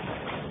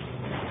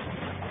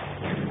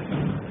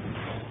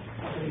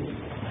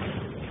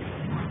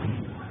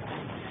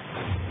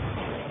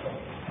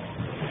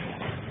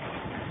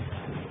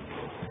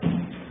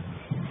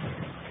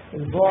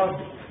البعد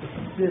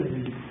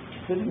السري،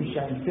 مش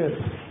يعني سر،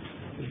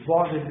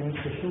 البعد اللي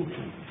انت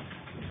تشوفه.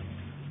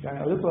 يعني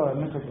قريته على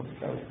المثل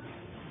بسيط قوي،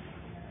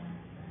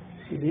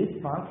 اللي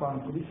يسمع عن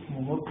قضية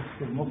ممركز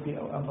في المخي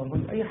او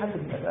امبرمون اي حد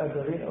من الاباء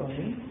الذريه او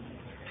مين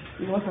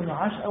يقول مثلا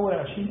عاش اول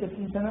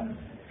 20-30 سنه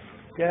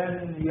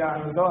كان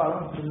يعني يدور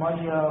على في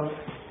الميه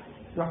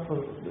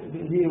يحفر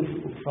بايديه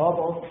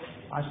وبصوابعه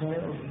عشان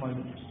يلقط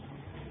الميه،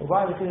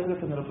 وبعد كده يقول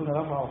لك ان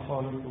ربنا رفعه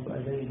خالص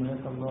وبقى زي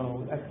ملاك الله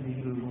والاكل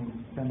يجي له من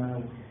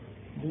السماء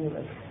والدنيا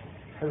بقت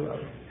حلوه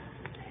قوي.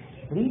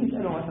 ليه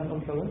نساله مثلا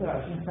انت وانت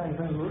 20 سنه اللي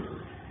فاتوا دول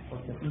او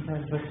 30 سنه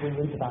اللي فاتوا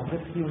اللي انت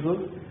اتعذبت فيهم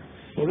دول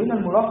قول لنا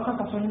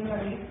الملخص عشان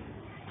يعني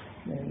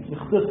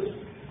يختصر.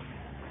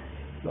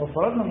 لو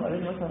فرضنا ان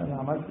قالين مثلا انا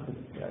عملت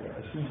في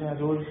 20 سنه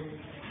دول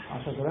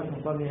 10,000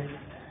 مطالعه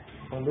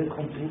صليت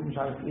 500 مش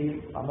عارف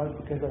ايه عملت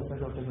كذا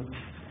وكذا وكذا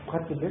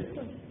وخدت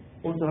الليسته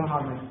قلت راح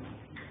اعمل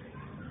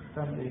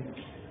تعمل ايه؟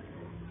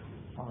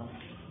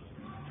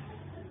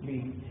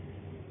 ليه؟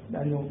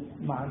 لانه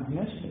ما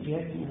عندناش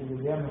مقياس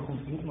اللي بيعمل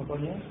 500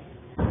 مطالعه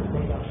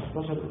ولا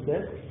 16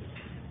 قداس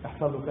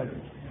يحصل له كذا.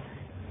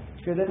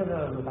 كده دايما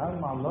لما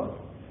بتعامل مع الله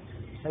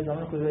عايز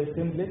اعمل كده زي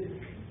تمبلت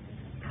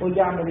قول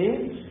لي اعمل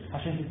ايه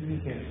عشان تديني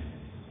كام.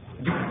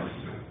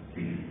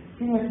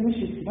 في ناس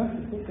مشيت في نفس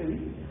السكه دي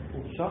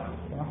وفي شهر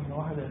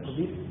واحد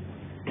يقضيه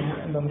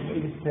لما مش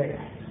ايد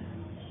السائح،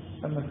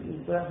 لما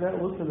السائح ده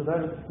وصل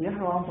لدرجه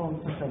السياحه وعنده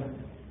 15 سنه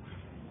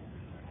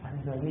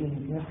احنا زمان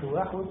يمكن ياخدوا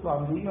واحد وصلوا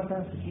عاملين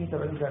مثلا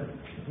 60-70 سنه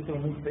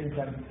 80-90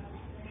 سنه.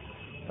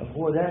 طب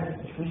هو ده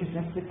مش ماشي في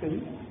نفس السكه دي؟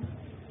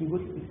 في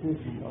جزء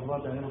اساسي الله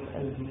بيعمله في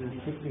قلبي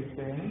والفكر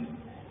الثاني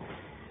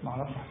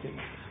معرفش احكي.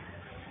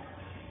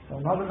 لو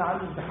النهارده انا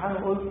عندي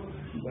امتحان وقلت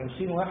ب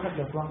 20 واحد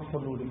لو سمحتوا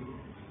صلوا لي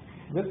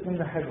جبت من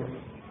ده حلوه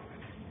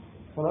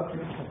صلاه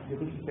مش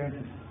هتجيب كام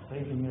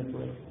 90%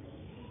 كويس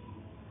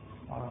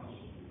معرفش.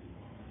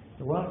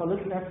 لو انا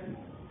صليت نفسي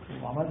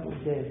وعملت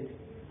قداس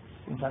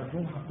ومش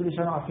عارفين حطوا لي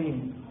شمعه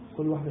فين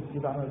كل واحده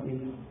تجيب عمل ايه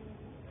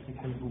ما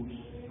يتحسبوش.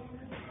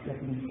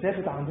 لكن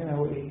الثابت عندنا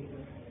هو ايه؟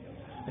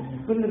 ان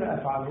كل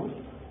ما افعله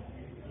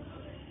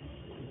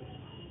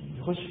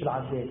يخش في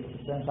العداد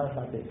بس انا مش عارف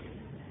العداد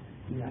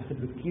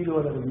يحسب بالكيلو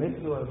ولا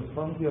بالمتر ولا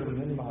بالسنتي ولا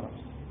بالملي ما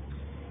اعرفش.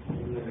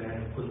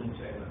 كل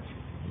مساعدة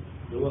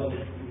اللي هو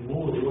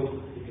النمو اللي هو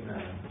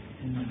الاجتماعي.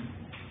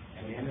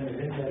 يعني احنا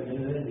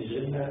لازم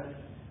نشغلنا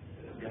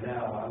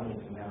جماعة وعمل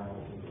اجتماعي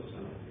وفي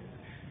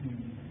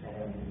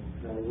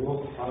لو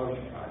الروح حرج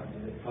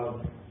عن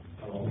الفرد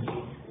او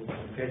عنصر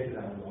وكاسد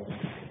عن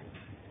العنصر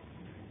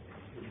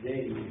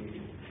ازاي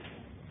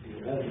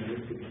يغذي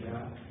نفس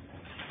الجماعة.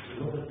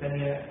 النقطة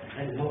الثانية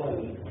هل هو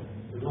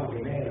النوع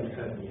جماعي ولا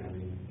فردي؟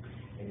 يعني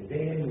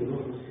دايما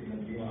يروح نص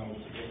المجموعة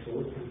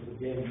وصوت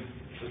قدام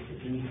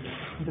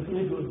انت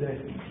تقول له قدام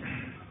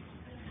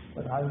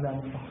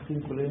فتعالى مستحقين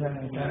كلنا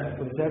ان كان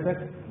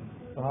قدامك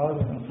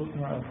فهذا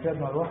نصوصنا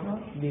كتابنا روحنا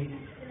ليه؟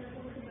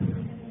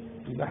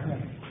 يبقى احنا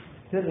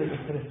سر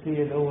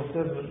الإفكارستية اللي هو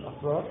سر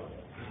الأسرار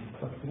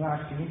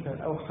واجتماع الكنيسة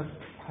الأوحد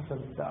حسب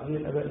تعبير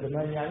الآباء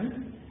زمان يعني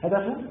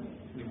هدفه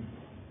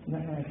ان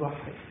احنا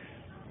نتوحد.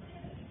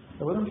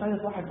 طب انا مش عايز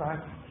اتوحد معاك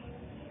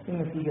ايه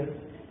النتيجة؟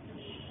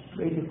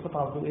 بقيت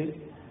القطعة بتقول ايه؟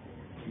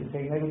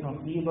 لكي نجد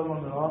نصيبا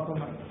من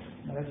العاصمة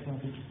ملاش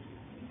نتيجة.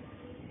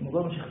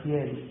 الموضوع مش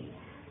اختياري.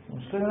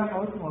 المشكلة انا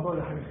حاولت الموضوع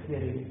ده حاجة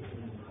اختيارية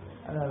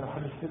انا لو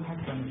حد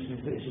بيضحك مش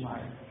بيفرقش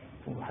معايا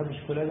وما بحبش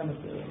فلانه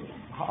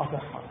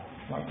هقاطعها.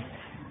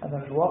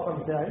 انا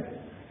الواقع بتاعي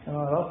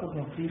انا رافض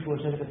نصيب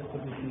وشركه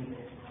التدريس،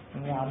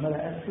 انا عمال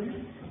اقسم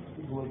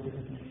جوه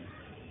التدريس.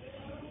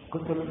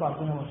 كنت اللي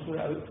عارفينها مشهوره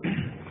قوي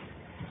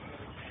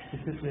في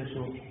السفر يا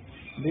شو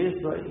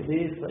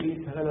ليه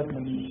اسرائيل تغلب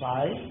من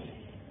فعاي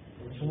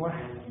عشان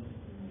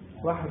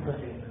واحد بس.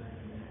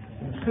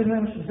 المشكله ان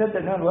انا مش مصدق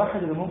ان انا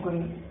الواحد اللي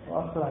ممكن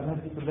ياثر على الناس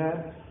دي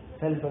كلها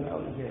سلبا او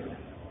ايجابا،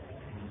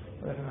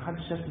 ولكن ما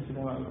حدش شاف في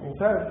دماغه.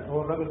 وفعلا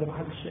هو الراجل ده ما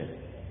حدش شاف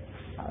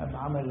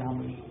عمل اللي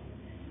عمله،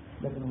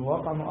 لكن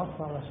الواقع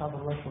مؤثر على شعب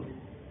الله كله.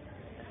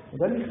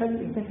 وده اللي يخلي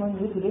الانسان كمان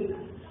يدرك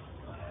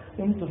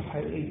قيمته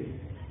الحقيقيه،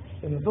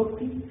 ان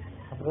زوجتي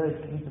هتغير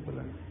الكنيسه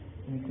كلها،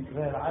 ممكن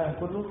تغير العالم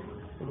كله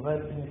وتغير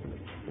الدنيا كلها،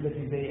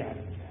 التي زي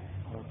يعني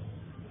خلاص.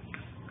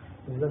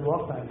 وده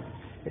الواقع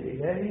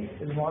الالهي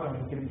المعلن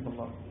في كلمه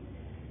الله،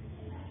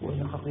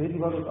 وان خطيتي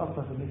برضه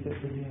تاثر في الدنيا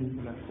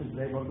كلها.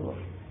 ازاي برضه؟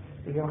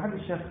 إذا ما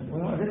حدش شافني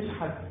وأنا ما قدرتش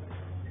حد،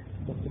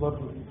 بس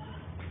برضه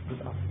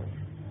بتأثر.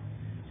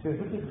 في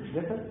فكرة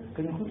الجسد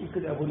كان يقول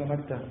كده أبونا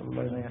متى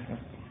الله ينيح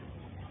نفسه،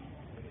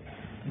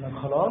 إن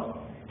الخلاص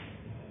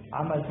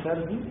عمل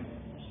فردي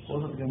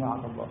وسط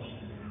جماعة الله،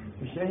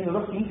 مش يعني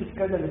يروح يمسك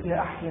كذا اللي فيها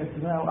أحسن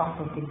اجتماع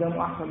وأحسن قدام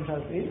وأحسن مش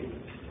عارف إيه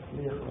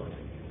اللي هي خلاص.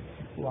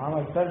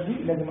 وعمل فردي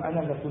لازم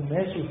أنا اللي أكون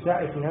ماشي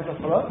وساعي في هذا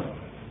الخلاص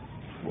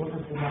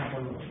وسط جماعة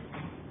الله.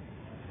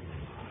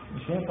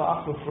 مش ينفع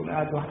أخلص كون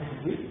قاعد لوحدي في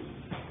البيت،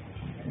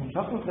 مش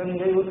هخلص لأن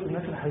جاي وسط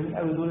الناس الحلوين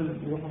قوي دول اللي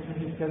بيروحوا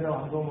في كذا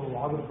وعندهم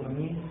الوعاظ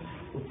الفلانيين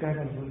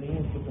والكهنة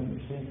الفلانيين،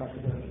 مش هينفع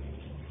كده.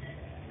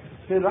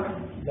 كده الواحد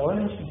لو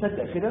أنا مش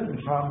مصدق كده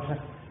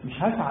مش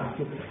هسعى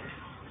لكده.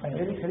 يعني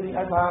إيه اللي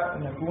يخليني أسعى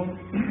إن أكون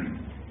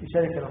في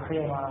شركة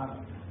روحية مع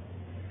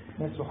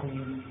ناس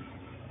روحيين؟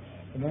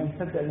 إن أنا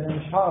مصدق إن أنا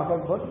مش هعرف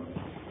أكبر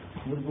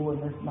غير جوه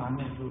الناس مع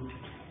الناس دول،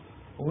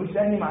 ومش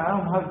لأني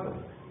معاهم هكبر،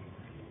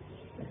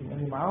 لكن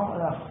لأني معاهم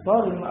أنا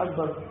أختار إن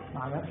أكبر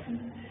مع نفسي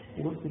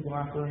ووسط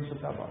الجماعة كلها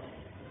نشجع بعض.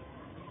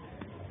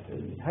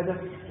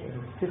 الهدف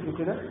تفتكروا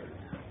كده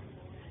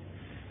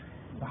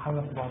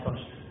محمد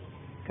 17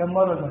 كم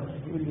مرة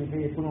المسيح يقول لي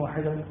هي يكون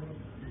واحدا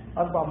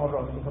 4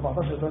 مرات،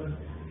 17 بس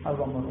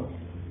 4 مرات.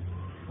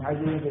 عايز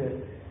يقول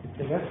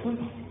التجسد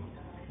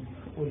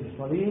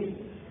والصليب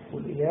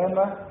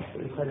والقيامة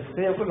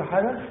والإفخارستية وكل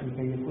حاجة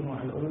لكي يكون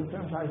واحد. أقول له أنت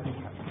مش عايز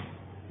تضحك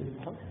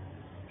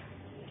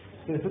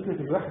كده.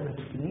 فكرة الوحدة في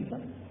الكنيسة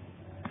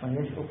ما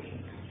هياش أوبشن،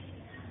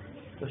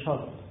 ده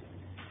شرط،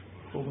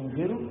 ومن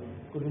غيره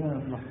كلنا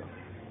نتلخبط،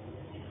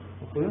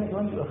 وكلنا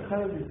كمان بيبقى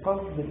خارج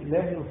القصد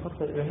الإلهي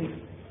والخطة الإلهية.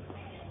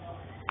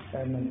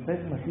 لما السيد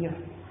المسيح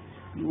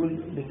يقول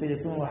لكي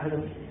يكون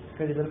واحدا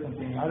خلي بالكم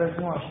تاني على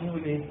 22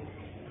 يقول إيه؟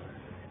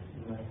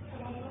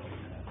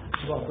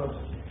 17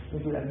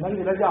 يقول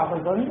المجد الذي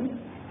أعطيتني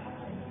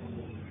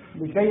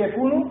لكي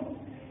يكونوا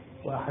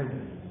واحدا.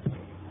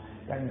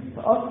 يعني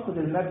تأصل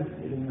المجد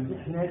اللي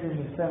المسيح نازل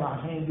من السماء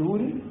عشان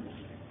يديهولي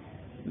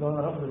لو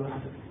أنا رفض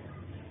الوحدة.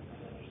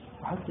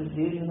 وحتى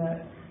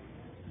الديننا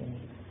يعني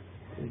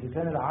إذا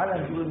كان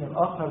العالم يقول إن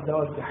الآخر ده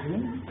هو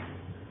الجحيم،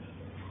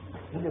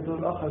 أنت تقول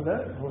الآخر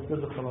ده هو سر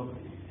الخلاص.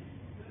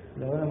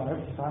 لو أنا ما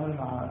عرفتش أتعامل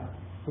مع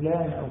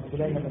فلان أو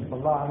فلان اللي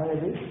مطلع عملية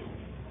دي،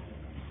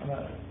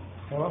 أنا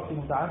خلاصي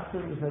متعثر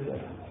بسبب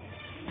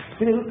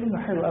كده. يقول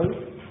كلمة حلوة قوي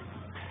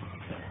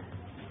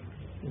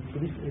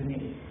الكريس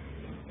إرميني.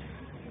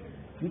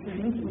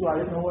 الكريس يقولوا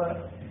عليه إن هو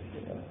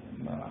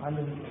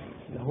عامل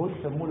لاهوت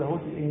سموه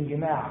لاهوت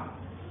الانجماع.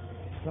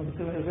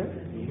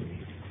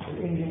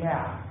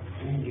 الانجماع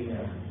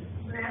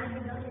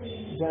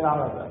ده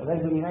العرب ده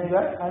اليوناني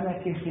بقى انا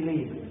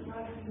كيفيليه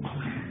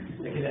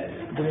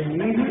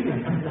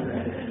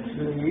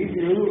بالانجليزي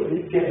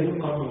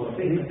يقولوا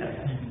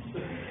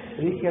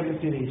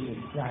ريكابيتيليشن.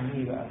 يعني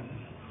ايه بقى؟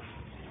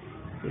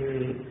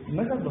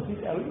 مثل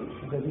بسيط قوي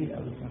وجميل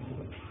قوي في نفس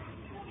الوقت.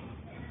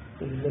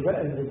 اللي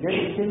جاب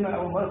الكلمه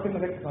اول مره كلمه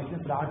جت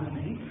في العهد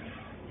الجديد،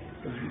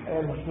 الآية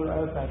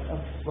المشهورة بتاعت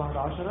أفسس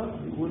 1:10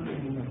 بيقول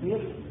إن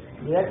المسيح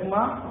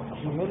يجمع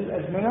في ملء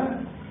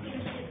الأزمنة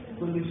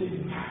كل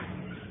شيء.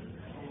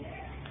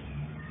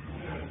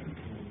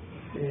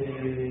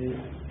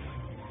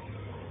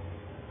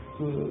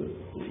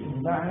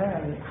 معنى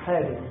يعني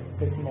حاجة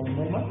كانت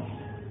مضمومة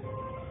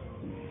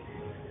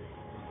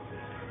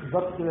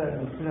بالظبط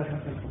كده نفسنا في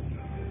نفس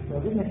لو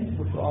جبنا كيس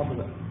برتقال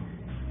بقى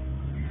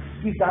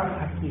كيس تعمل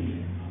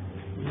حاجتين،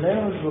 لا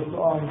يمس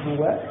برتقال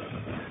جواه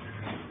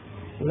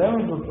ولا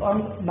يمس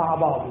برتقال مع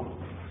بعضه،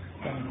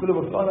 يعني كل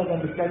برتقالة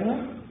جنب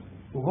الثانية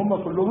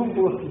وهم كلهم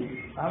جوه الكيس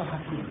تعمل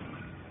حاجتين.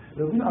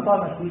 لو جينا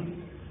قطعنا الكيس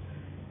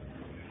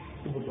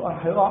البرتقال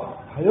هيقع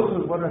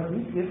هيخرج بره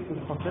الكيس يفقد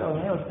الخاصية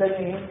الأولانية والثانية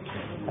ايه؟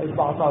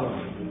 هيبقى عطالة.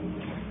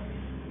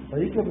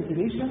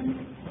 فالريكابيتيليشن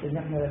ان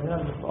احنا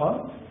لقينا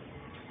البرتقال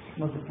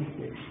نص الكيس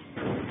تاني.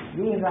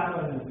 ليه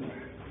نعمل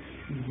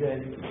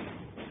ازاي؟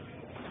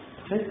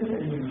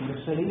 فكر ان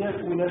البشرية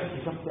الأولى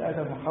في شخص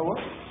آدم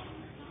وحواء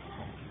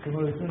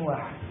كانوا الاثنين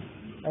واحد.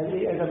 قال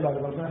ايه آدم بعد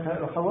ربنا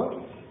خلق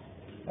وحواء؟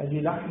 قال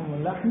لي لحم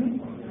من لحمي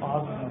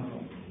وعظم من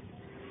عظمي.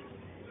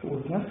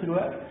 وفي نفس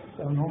الوقت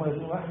لأن هم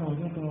الاثنين واحد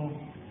والاثنين كانوا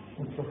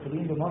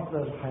متصلين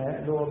بمصدر الحياة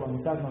اللي هو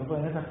من ساعة ما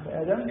ربنا نفخ في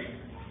آدم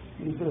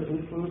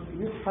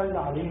يتحل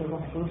عليه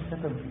الروح القدس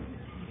سكن فيه.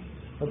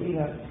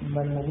 فبقينا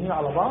ملمومين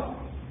على بعض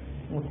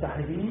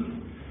متحدين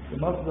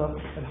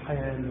بمصدر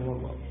الحياة اللي هو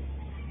الله.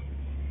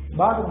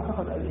 بعد ما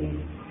سقط قال ايه؟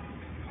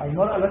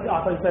 المرأة التي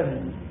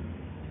أعطيتني.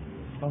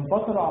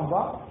 فانفصلوا عن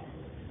بعض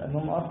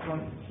لأنهم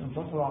أصلا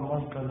انفصلوا عن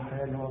مصدر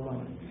الحياة اللي هو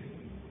الله.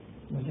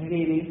 مش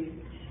جاي ليه؟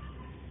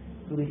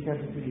 تقولي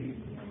كافة ليه؟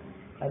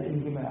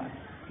 الانجماع.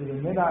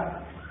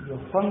 يلمنا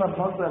يوصلنا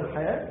بمصدر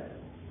الحياة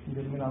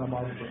يلمنا على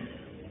بعض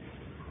تاني.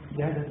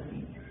 ده هدف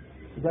ايه؟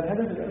 وده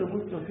الهدف اللي قاله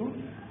بولس الرسول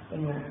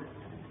انه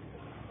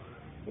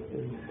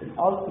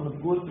الأصل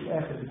والجول في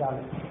الآخر بتاع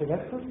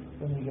التجسد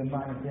انه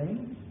يجمعنا تاني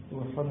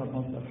ويوصلنا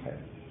بمصدر الحياة.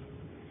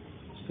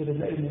 مش كده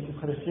تلاقي ان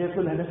الخريستية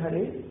كل هدفها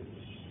ايه؟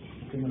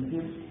 في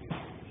المسير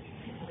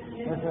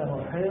مثلا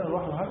والحياة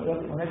الروح الحق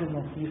ونجد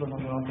نصيبا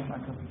من راسنا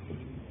أكثر.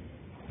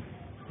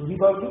 ودي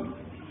برضه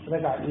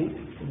راجع ايه؟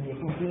 ان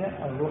يكون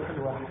فينا الروح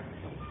الواحد.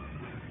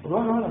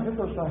 الروح الواحد على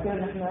فكرة مش معنى كده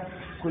ان احنا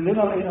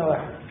كلنا رأينا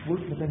واحد.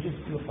 بولس ما كانش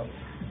في خالص.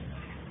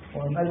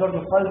 ومن قال برضه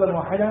قلبا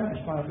واحدا مش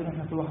معنى كده ان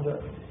احنا كل واحد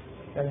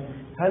يعني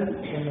هل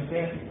لما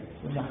كان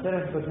لما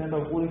اختلف برنامج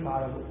وقولك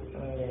على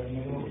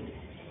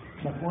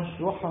ما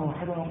تكونش روحا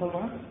واحدا وقلبا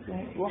واحد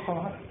يعني روحا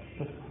واحد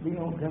بس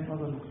لينا وجهات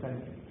نظر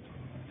مختلفة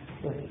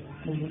بس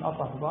مش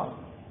بنقطع في بعض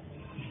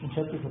مش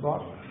بنشتت في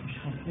بعض مش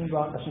خانقين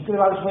بعض. عشان كده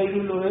بعد شوية يجي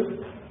له ايه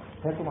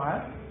هاتوا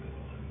معاه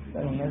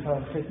لأنه الناس على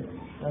الختمة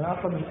لأن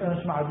أنا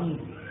مش مع دين.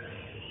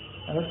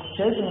 أنا بس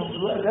شايف إن في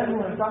الوقت ده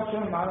ما ينفعش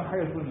يعمل معانا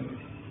حاجة كلنا.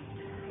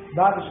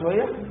 بعد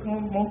شوية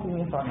ممكن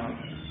ينفع معانا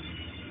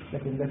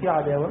لكن لا في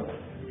عداوة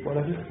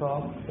ولا في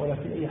خصام ولا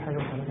في أي حاجة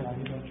من الحاجات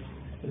العجيبة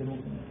اللي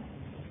ممكن.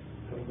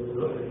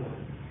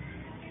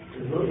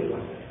 الرؤية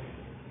واحدة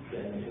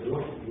يعني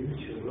الروح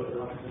يمشي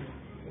الرؤية واحدة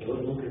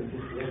الرؤية ممكن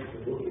تخلق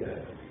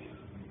الرؤية.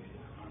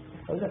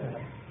 أقول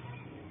لك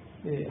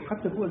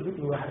حتى جوه البيت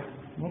الواحد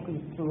ممكن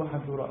يكون الواحد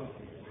له رأي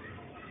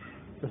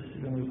بس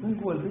لما يكون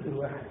جوه البيت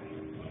الواحد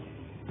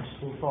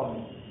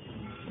السلطان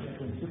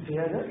لكن في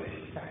هذا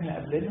احنا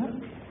قبلنا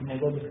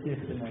الموضوع بيختلف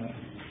تماما.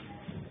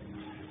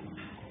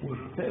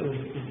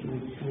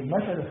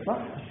 والمثل الصح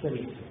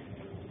السليم.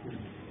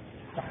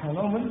 احنا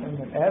نؤمن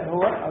ان الاب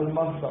هو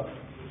المصدر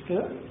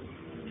كده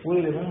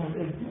ولد منه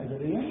الابن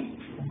ازليا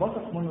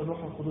وانبثق منه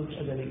الروح القدس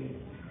ازليا.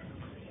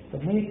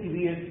 طب مين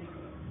الكبير؟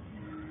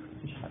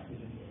 مفيش حد.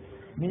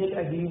 مين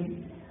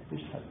القديم؟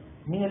 مفيش حد.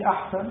 مين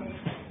الاحسن؟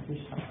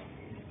 مفيش حد.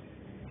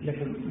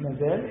 لكن ما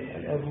زال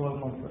الاب هو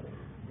المصدر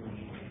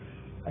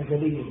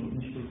ازليا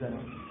مش في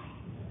الزمن.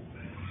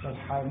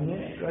 فالحامين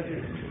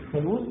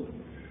الثالوث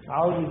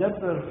عاوز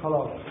يدبر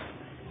الخلاص.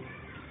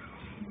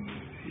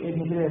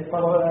 الابن كده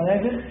يتقرر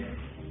نازل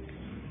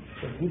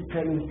تجديد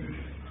ثالوث.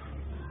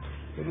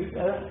 الثالوث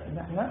قال ان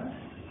احنا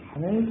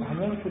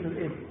هننقل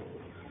الابن.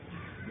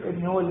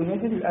 الابن هو اللي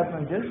نزل الاب ما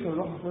نزلش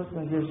والروح القدس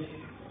ما نزلش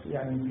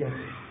يعني نزل.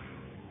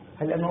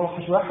 هل لانه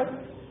اوحش واحد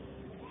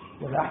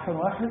ولا احسن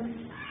واحد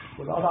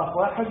ولا اضعف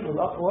واحد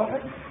ولا اقوى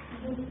واحد؟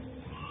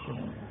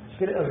 مش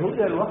كده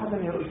الرؤيه الواحده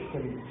هي رؤيه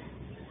الثالوث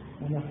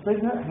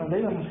ونفذها. احنا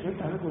دايما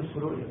مشكلتنا عليكم مش في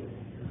الرؤيه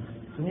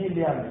مين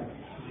اللي يعمل.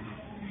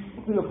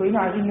 ممكن لو كلنا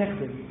عايزين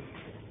نكتب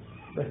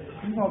بس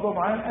في موضوع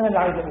معين انا اللي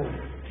عايز اقوله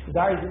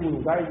وده عايز يقوله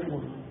وده عايز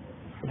يقوله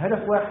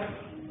الهدف واحد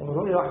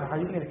والرؤيه واحده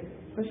عايزين نكتب.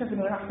 فشايف ان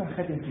انا احسن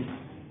خاتم فيه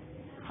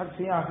محدش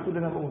يعرف يقول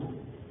اللي انا بقوله.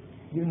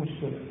 دي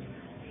المشكله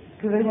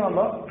كده دايما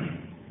الله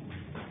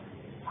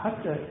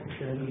حتى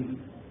التلاميذ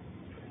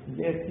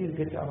اللي كتير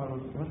جت عملوا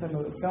مثلا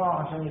لو اجتمعوا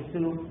عشان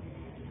يرسلوا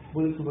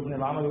بولس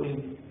وبرنابا عملوا ايه؟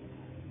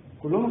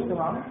 كلهم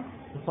اجتمعوا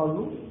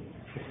يصلوا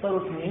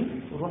اختاروا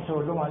اثنين والروح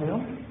شاور لهم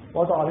عليهم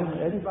وضعوا عليهم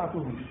الآيات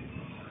وبعتوهم.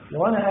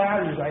 لو انا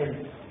قاعد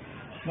يزعلني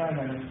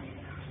اشمعنى انا؟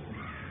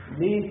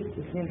 ليه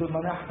الاثنين دول ما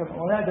انا احسن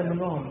وانا اقدم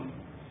منهم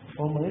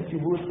وهم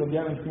نسيوا بولس كان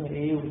بيعمل فينا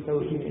ايه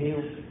ويسوي فينا ايه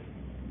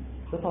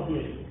ده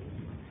طبيعي.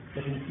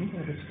 لكن الكنيسه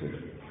ما كانتش كده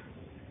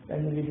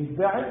لان اللي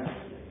بيتباعد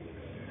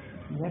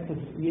الناس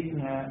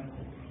تسويتنا.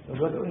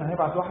 دلوقتي قلنا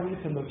هيبعت واحد يجيب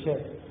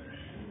سندوتشات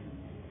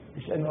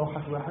مش لانه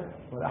اوحش واحد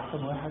ولا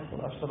احسن واحد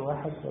ولا اشطر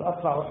واحد ولا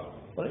اسرع واحد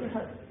ولا اي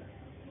حاجه.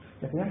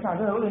 لكن احنا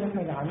عندنا نقول ان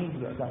احنا جعانين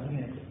دلوقتي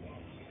جعانين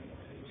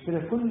مش كده.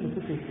 كل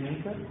فكره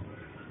الكنيسه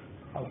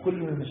او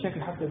كل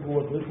المشاكل حتى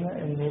جوه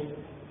بيتنا انه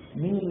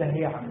مين اللي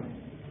هيعمل.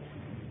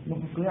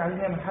 ممكن كلنا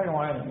عايزين نعمل حاجه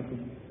معينه لكن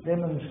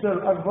دايما المشكله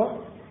الاكبر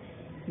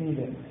مين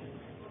ده.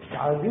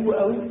 عجيبه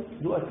قوي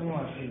لقى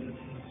 22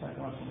 في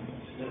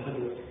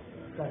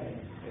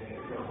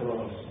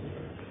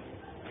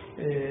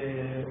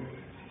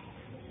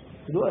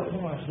لقى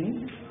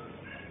 22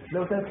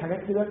 لو ثلاث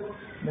حاجات كده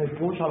ما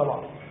يركبوش على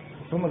بعض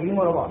بس هم جايين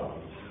ورا بعض.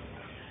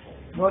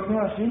 لقى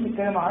 22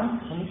 بيتكلم عن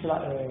خميس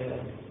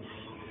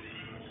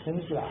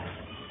العهد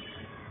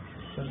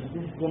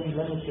فالمسيح جاب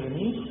لنا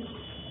التلاميذ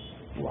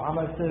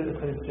وعمل سر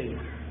الإفخارستية.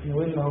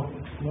 نقولنا اهو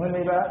نقولنا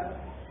ايه بقى؟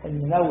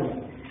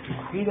 المناولة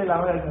الوحيدة اللي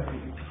عملها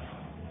المسيح.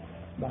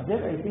 بعدين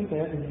الايتين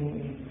ثلاثة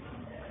منهم ايه؟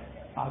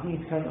 قاعدين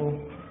يتخانقوا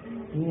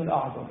مين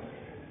الأعظم.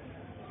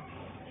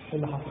 ايه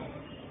اللي حصل؟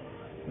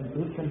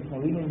 انتوا لسه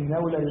متناولين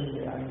المناولة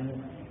يعني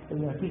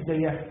اللي ما فيش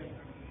زيها.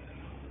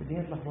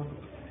 الدنيا اتلخبطت.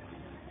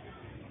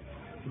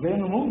 زي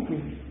انه ممكن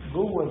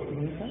جوه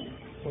الكنيسة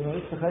وانا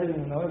لسه خارج من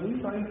المناولة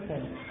دي طالعين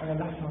ثاني انا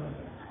اللي هحكم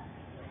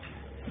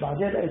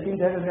بعدها بآيتين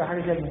ثلاثة زي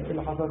حاجة ثانية. ايه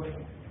اللي حصل؟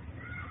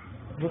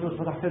 بطرس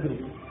فتح صدره.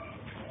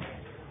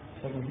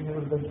 فالمسيح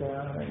يقول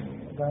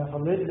ده انا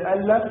صليت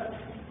لألا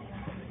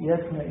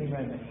يسمى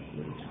إيمانك.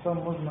 الشيطان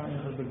مزمع إن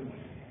ربنا.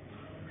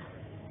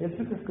 هي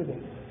الفكرة في كده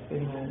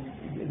إنه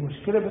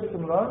المشكلة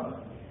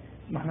باستمرار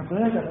ما احنا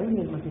كلنا تابعين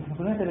للمسيح، احنا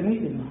كلنا تلاميذ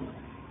للمسيح.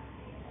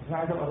 بس انا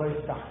عايز ابقى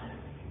الرئيس تحت.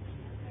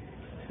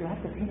 في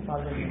حتى في حته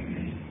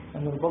اتعلمنا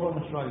ان البابا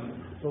مش رئيس،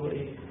 هو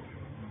ايه؟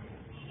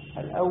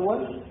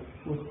 الاول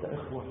وسط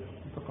اخوه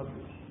متقدم.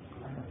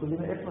 احنا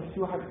كلنا اخوه في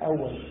واحد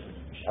اول،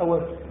 مش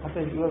اول حتى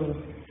يقولوا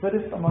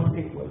فيرست امونج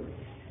ايكوال.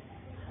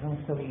 احنا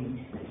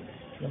مستويين.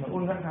 لما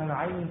نقول ان احنا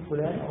هنعين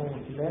فلان او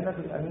فلانه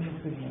تبقى امين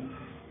الخدمه،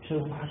 مش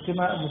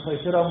محكمه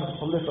مسيطره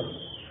متسلطه.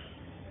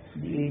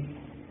 دي ايه؟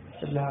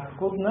 اللي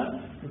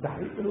هتقودنا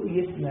لتحقيق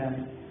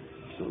رؤيتنا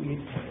مش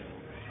رؤيتها.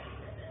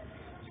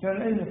 كان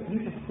نقل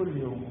الكنيسة في كل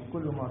يوم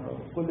وكل مرة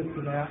وكل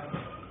اجتماع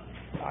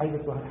عايزة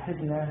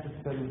توحدنا في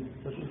السلوك.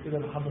 فتقول كده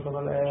محبة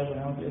الله الآب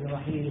ونعمة الابن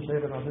الوحيد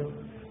وشيء العظيم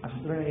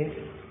عشان تقولنا ايه؟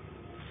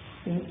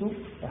 انتوا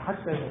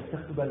حتى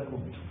تاخدوا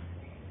بالكم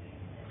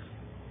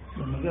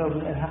لما جاء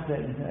ربنا قال هخلق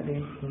الإنسان قال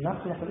ايه؟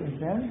 نخلق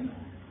الإنسان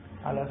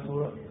على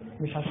صورة،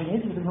 مش عشان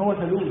يثبت ان هو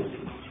ثالوث،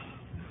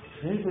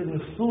 عشان يثبت ان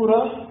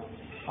الصورة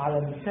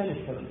على مثال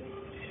الثالوث.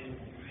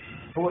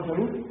 هو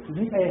ثالوث في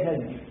 100 آية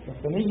ثانية،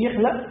 بس لما يجي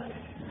يخلق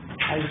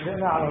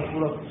عايزانا على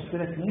صورة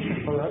تشترك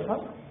كنيسة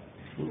بطبيعتها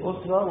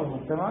والأسرة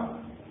والمجتمع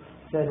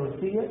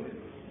ثالوثية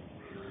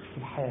في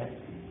الحياة.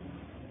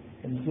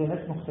 إن فيها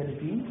ناس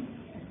مختلفين،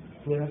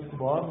 فيها ناس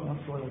كبار وناس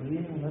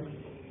صغيرين وناس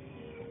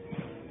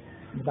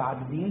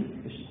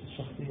متعددين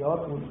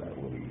الشخصيات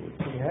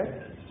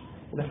والاتجاهات،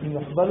 ولكن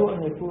يقبلوا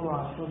أن يكونوا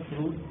على صورة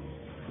شروط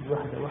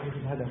الوحدة، وحدة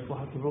الهدف،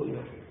 وحدة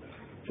الرؤية،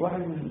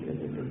 وحدة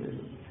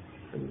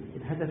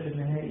الهدف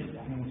النهائي.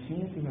 احنا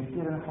ماشيين في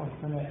مسيرة نحو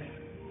السماء.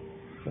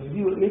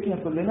 فدي رؤيتنا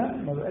كلنا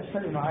ما بقاش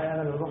فرق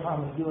معايا انا لو اروح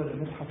اعمل دي ولا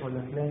مدحت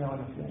ولا فلانه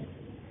ولا فلان.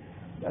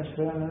 ما بقاش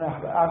فرق ان انا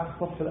هبقى قاعد في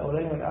الصف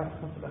الاولاني ولا قاعد في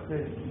الصف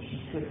الاخير. مش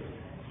مشكله.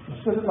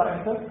 المشكله تطلع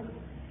امتى؟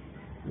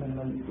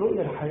 لما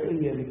الرؤيه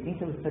الحقيقيه اللي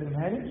الكنيسه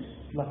بتسلمها لي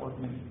تلخبط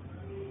مني.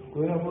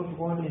 كلنا المفروض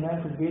نكون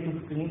هناك في البيت وفي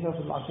الكنيسه وفي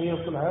العشيه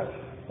وفي كل حاجه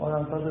وانا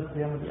انتظر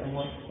قيامه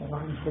الاموات. يعني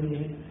واحد مستني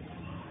ايه؟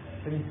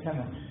 مستني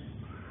السماء.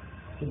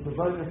 في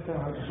انتظار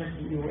السماء هيبقى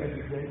شكل ايه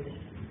وقال ازاي؟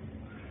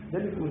 ده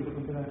اللي بيقول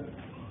كنت انا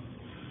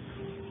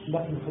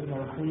لكن الخدمة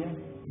الروحية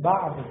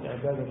بعد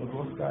العبادة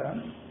بالروح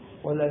فعلا،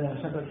 ولا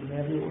أنا شغل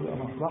دماغي وأقول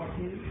أنا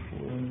مصلحتي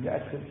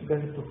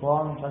وجاز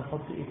الطوفان ومش عارف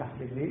أحط إيه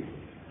تحت رجلي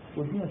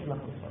ودي مش لك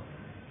الصلاة.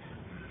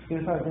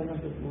 كده فعلا زي ما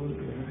أنت بتقول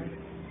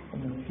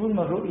إن طول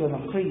ما الرؤية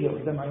نقية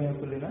قدام عينينا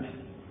كلنا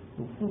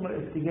وطول ما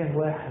الاتجاه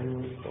واحد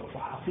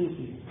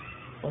وحقيقي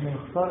وأنا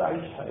مختار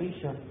أعيش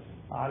عيشة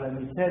على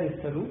مثال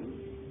السلوك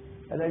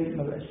ألاقي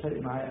ما بقاش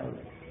فارق معايا أوي.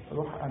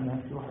 روح أنا،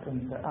 روح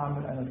أنت،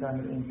 أعمل أنا،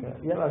 تعمل أنت،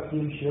 يبقى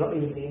يمشي رأيي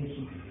اللي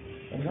يمشي.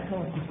 لأن إحنا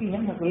متفقين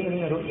إحنا كلنا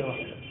لينا رؤية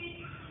واحدة.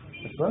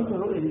 بس وأنت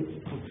الرؤية دي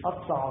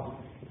تتقطع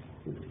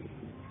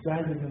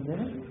تهدم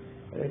مننا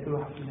ألاقي كل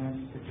واحد فينا نفس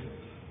الفكرة.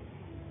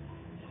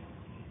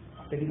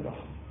 محتاجين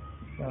راحة.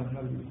 يعني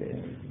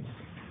نرجع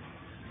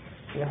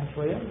رياح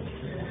شوية.